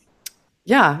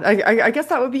 yeah, I guess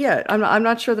that would be it. I'm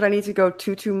not sure that I need to go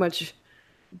too much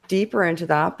deeper into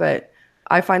that, but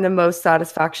I find the most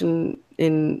satisfaction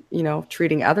in,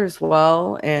 treating others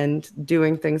well and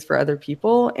doing things for other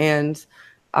people. And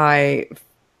I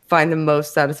find the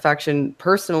most satisfaction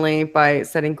personally by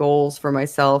setting goals for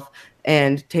myself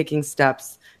and taking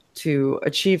steps to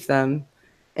achieve them.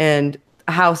 And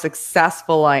how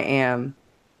successful I am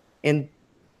in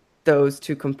those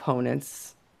 2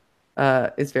 components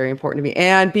is very important to me.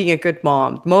 And being a good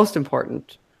mom, most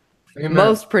important. Amen.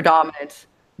 Most predominant,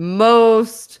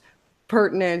 most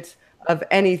pertinent of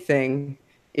anything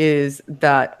is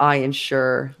that I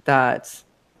ensure that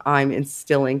I'm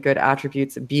instilling good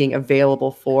attributes, being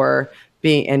available for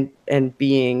being and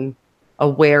being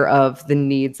aware of the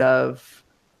needs of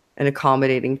and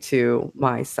accommodating to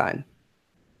my son.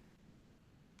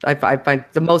 I find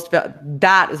the most,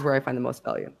 that is where I find the most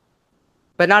value.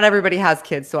 But not everybody has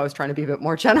kids, so I was trying to be a bit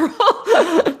more general.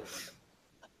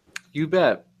 You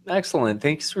bet. Excellent.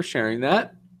 Thanks for sharing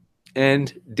that.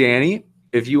 And Danny,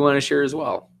 if you want to share as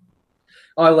well.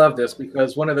 Oh, I love this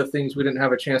because one of the things we didn't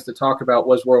have a chance to talk about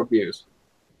was worldviews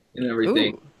and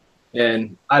everything. Ooh.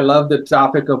 And I love the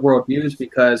topic of worldviews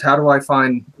because how do I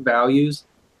find values?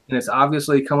 And it's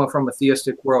obviously coming from a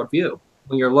theistic worldview.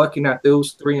 When you're looking at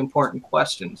those three important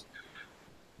questions,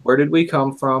 where did we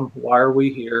come from? Why are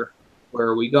we here? Where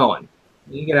are we going?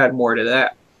 You can add more to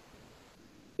that.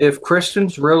 If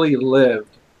Christians really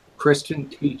lived Christian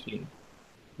teaching,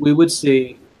 we would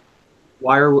see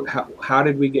how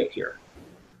did we get here?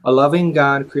 A loving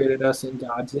God created us in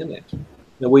God's image.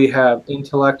 That we have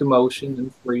intellect, emotion,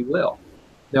 and free will.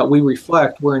 That we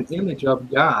reflect, we're an image of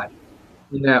God.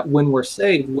 And that when we're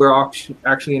saved, we're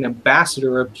actually an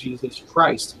ambassador of Jesus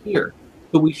Christ here.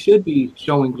 So we should be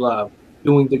showing love,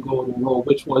 doing the golden rule,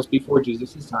 which was before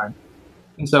Jesus' time.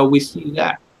 And so we see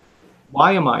that.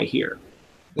 Why am I here?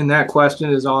 And that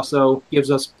question is also gives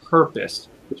us purpose,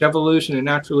 which evolution and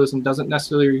naturalism doesn't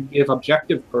necessarily give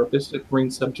objective purpose, it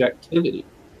brings subjectivity.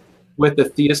 With the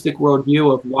theistic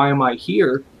worldview of why am I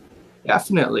here,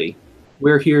 definitely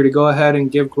we're here to go ahead and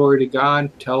give glory to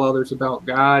God, tell others about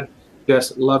God,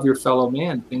 just love your fellow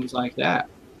man, things like that.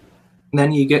 And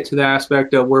then you get to the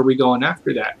aspect of where are we going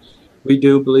after that. We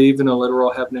do believe in a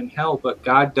literal heaven and hell, but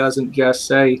God doesn't just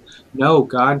say, no,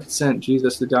 God sent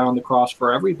Jesus to die on the cross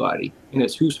for everybody. And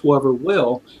it's whosoever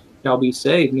will shall be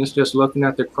saved. And it's just looking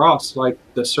at the cross like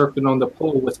the serpent on the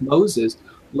pole with Moses.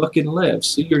 Look and live.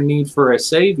 See your need for a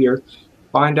Savior.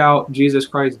 Find out Jesus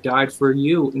Christ died for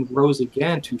you and rose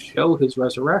again to show his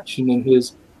resurrection and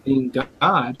his being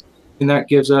God. And that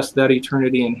gives us that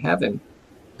eternity in heaven.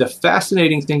 The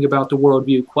fascinating thing about the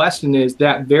worldview question is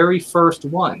that very first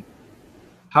one.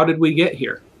 How did we get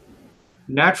here?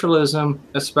 Naturalism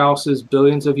espouses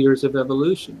billions of years of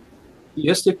evolution.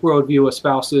 Theistic worldview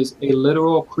espouses a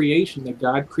literal creation that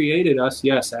God created us.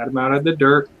 Yes, Adam out of the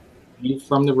dirt, Eve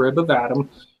from the rib of Adam.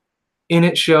 And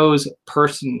it shows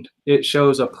it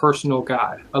shows a personal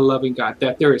God, a loving God,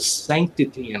 that there is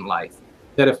sanctity in life.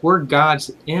 That if we're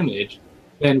God's image,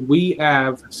 then we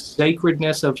have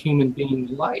sacredness of human being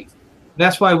life.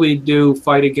 That's why we do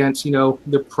fight against,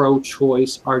 the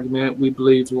pro-choice argument. We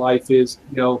believe life is,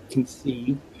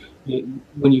 conceived.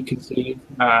 When you conceive,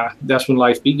 that's when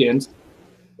life begins.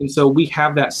 And so we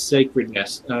have that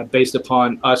sacredness based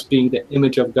upon us being the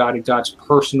image of God and God's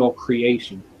personal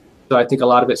creation. So I think a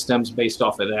lot of it stems based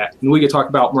off of that. And we could talk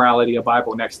about morality of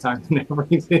Bible next time and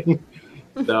everything.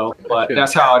 So, but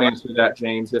that's how I'd answer that,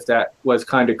 James, if that was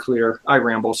kind of clear. I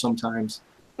ramble sometimes.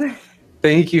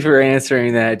 Thank you for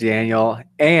answering that, Daniel.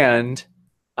 And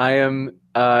I am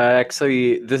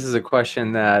actually, this is a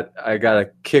question that I got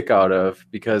a kick out of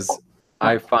because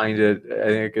I think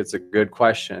it's a good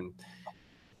question.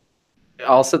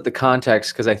 I'll set the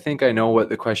context because I think I know what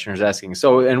the questioner is asking.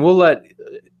 So, and we'll let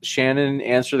Shannon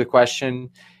answer the question,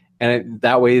 and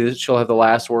that way she'll have the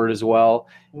last word as well.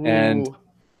 Ooh. And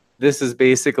this is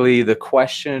basically the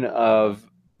question of,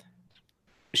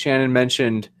 Shannon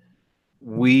mentioned,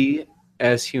 we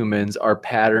as humans are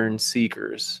pattern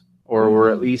seekers, or we're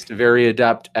at least very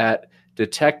adept at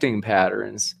detecting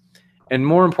patterns. And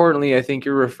more importantly, I think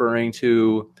you're referring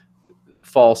to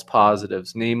false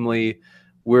positives, namely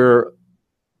we're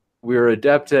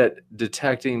adept at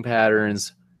detecting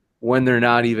patterns when they're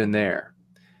not even there.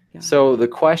 Yeah. So the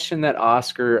question that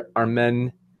Oscar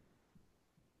Armendariz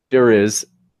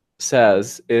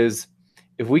says is,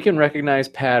 if we can recognize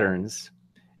patterns,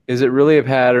 is it really a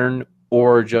pattern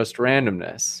or just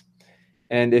randomness?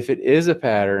 And if it is a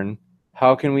pattern,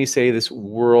 how can we say this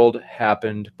world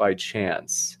happened by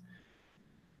chance?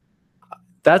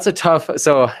 That's a tough,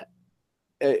 so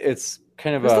it's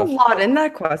kind of There's a lot in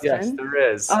that question. Yes,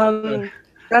 there is.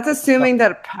 That's assuming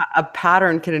that a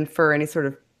pattern can infer any sort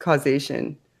of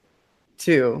causation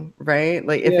too, right?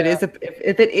 Like if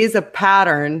it is a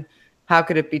pattern, how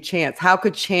could it be chance? How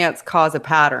could chance cause a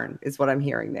pattern is what I'm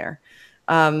hearing there.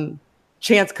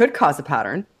 Chance could cause a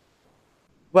pattern.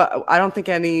 Well, I don't think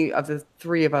any of the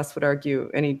three of us would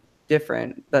argue any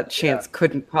different that chance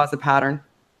couldn't cause a pattern.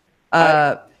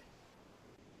 I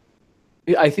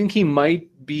think he might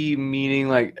be meaning,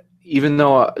 like, even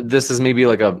though this is maybe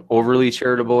like a overly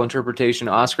charitable interpretation,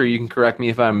 Oscar, you can correct me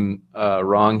if I'm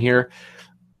wrong here.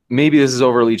 maybe this is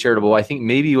overly charitable. I think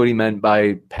maybe what he meant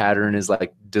by pattern is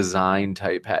like design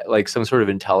type, like some sort of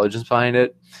intelligence behind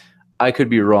it. I could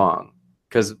be wrong,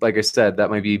 because like I said,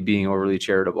 that might be being overly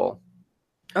charitable.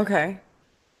 Okay.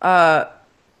 Well,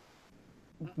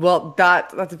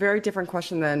 that's a very different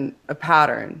question than a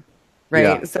pattern, right?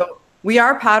 Yeah. So we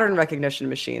are pattern recognition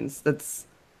machines. That's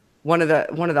one of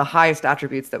the highest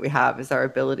attributes that we have, is our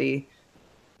ability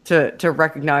to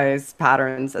recognize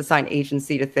patterns, assign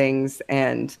agency to things,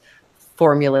 and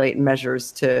formulate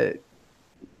measures to,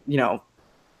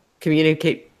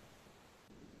 communicate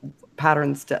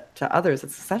patterns to others.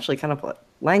 It's essentially kind of what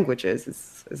language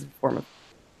is a form of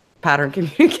pattern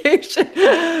communication.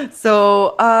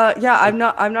 So I'm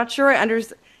not sure I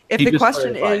understand if the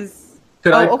question is.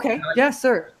 Okay. Yes,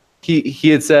 sir. He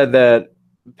had said that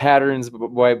patterns,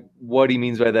 what he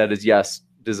means by that is, yes,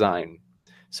 design.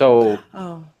 So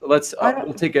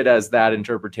we'll take it as that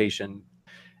interpretation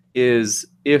is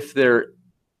if we're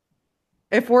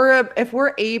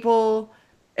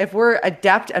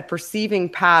adept at perceiving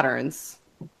patterns,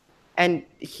 and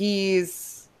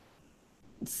he's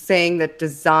saying that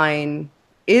design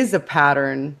is a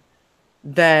pattern,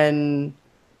 then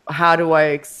how do I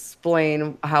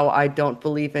explain how I don't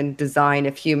believe in design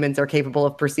if humans are capable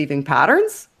of perceiving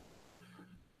patterns?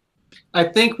 I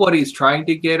think what he's trying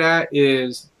to get at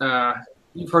is,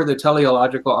 you've heard the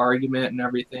teleological argument and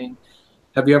everything.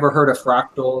 Have you ever heard of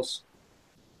fractals?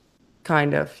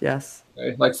 Kind of, yes.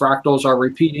 Okay. Like fractals are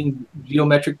repeating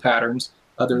geometric patterns.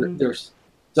 There's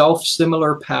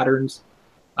self-similar patterns.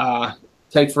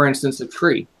 Take, for instance, a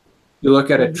tree. You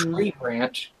look at a tree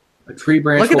branch. A tree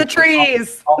branch. Look at the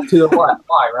trees. Off to the left,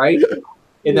 Y, right?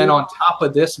 And then on top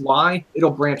of this Y,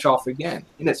 it'll branch off again.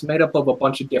 And it's made up of a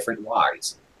bunch of different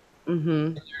Ys.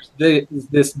 Mm-hmm. There's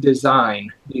this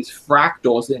design, these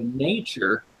fractals in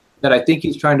nature that I think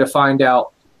he's trying to find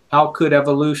out, how could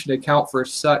evolution account for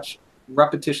such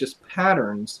repetitious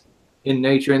patterns in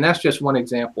nature? And that's just one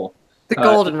example. The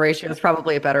golden ratio is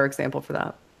probably a better example for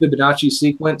that. Fibonacci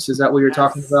sequence, is that what you're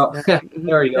talking about? Yeah.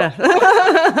 There you go. Yeah.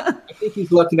 I think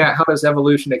he's looking at how does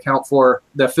evolution account for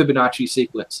the Fibonacci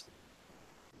sequence.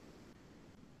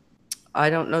 I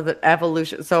don't know that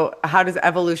evolution. So how does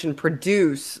evolution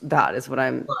produce that is what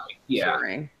I'm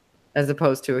hearing, as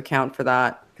opposed to account for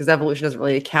that, because evolution doesn't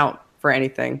really account for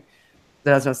anything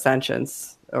that has no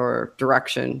sentience or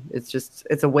direction.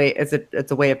 It's a way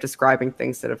of describing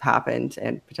things that have happened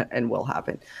and will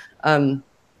happen.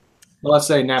 Well, let's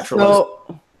say naturalism.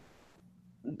 So,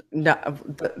 no,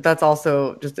 that's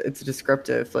also just, it's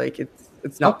descriptive. Like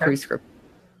it's not prescriptive.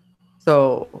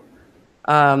 So,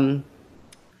 so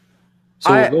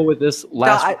we'll go with this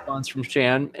last response from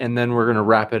Shan, and then we're going to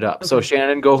wrap it up. Okay. So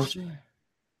Shannon, go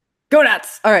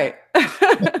nuts. All right.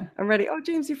 I'm ready. Oh,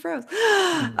 James, you froze.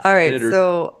 All right.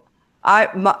 So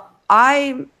I'm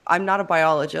not a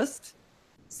biologist.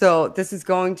 So this is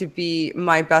going to be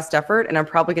my best effort. And I'm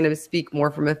probably going to speak more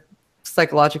from a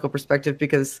psychological perspective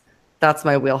because that's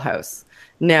my wheelhouse.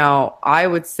 Now, I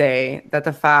would say that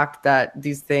the fact that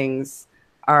these things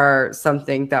are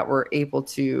something that we're able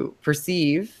to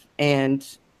perceive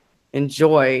and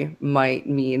enjoy might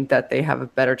mean that they have a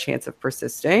better chance of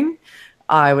persisting.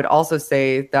 I would also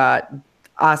say that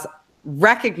us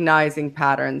recognizing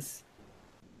patterns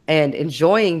and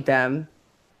enjoying them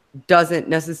doesn't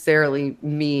necessarily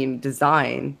mean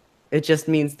design. It just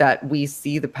means that we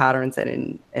see the patterns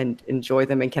and enjoy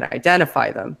them and can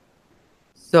identify them.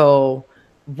 So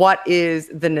what is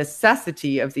the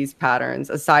necessity of these patterns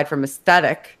aside from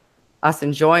aesthetic, us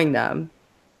enjoying them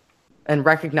and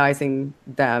recognizing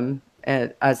them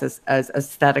as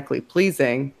aesthetically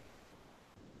pleasing?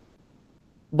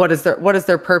 What is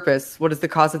their purpose? What is the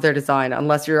cause of their design?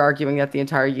 Unless you're arguing that the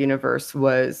entire universe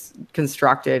was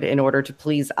constructed in order to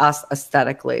please us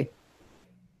aesthetically.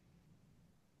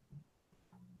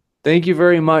 Thank you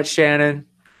very much, Shannon.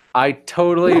 I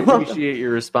totally appreciate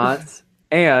your response.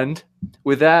 And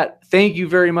with that, thank you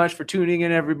very much for tuning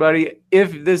in, everybody.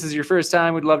 If this is your first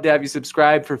time, we'd love to have you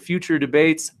subscribe for future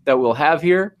debates that we'll have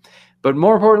here. But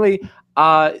more importantly,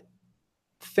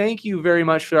 thank you very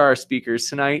much for our speakers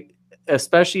tonight,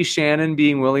 especially Shannon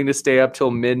being willing to stay up till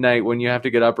midnight when you have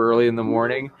to get up early in the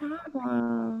morning.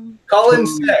 Call in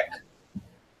sick.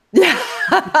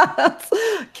 Yeah,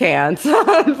 can't,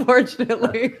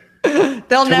 unfortunately.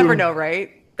 They'll never know,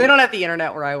 right? They don't have the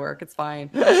internet where I work. It's fine.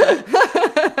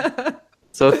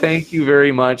 So thank you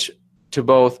very much to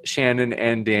both Shannon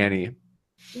and Danny.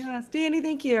 Yes, Danny,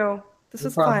 thank you. This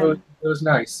was fun. It was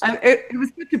nice. It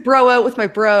was good to bro out with my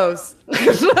bros.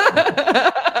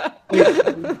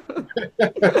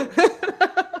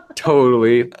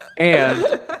 Totally. And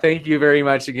thank you very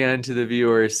much again to the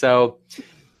viewers. So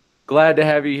Glad to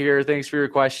have you here. Thanks for your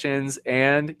questions,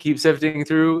 and keep sifting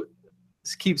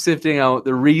out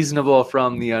the reasonable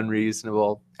from the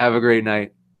unreasonable. Have a great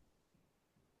night.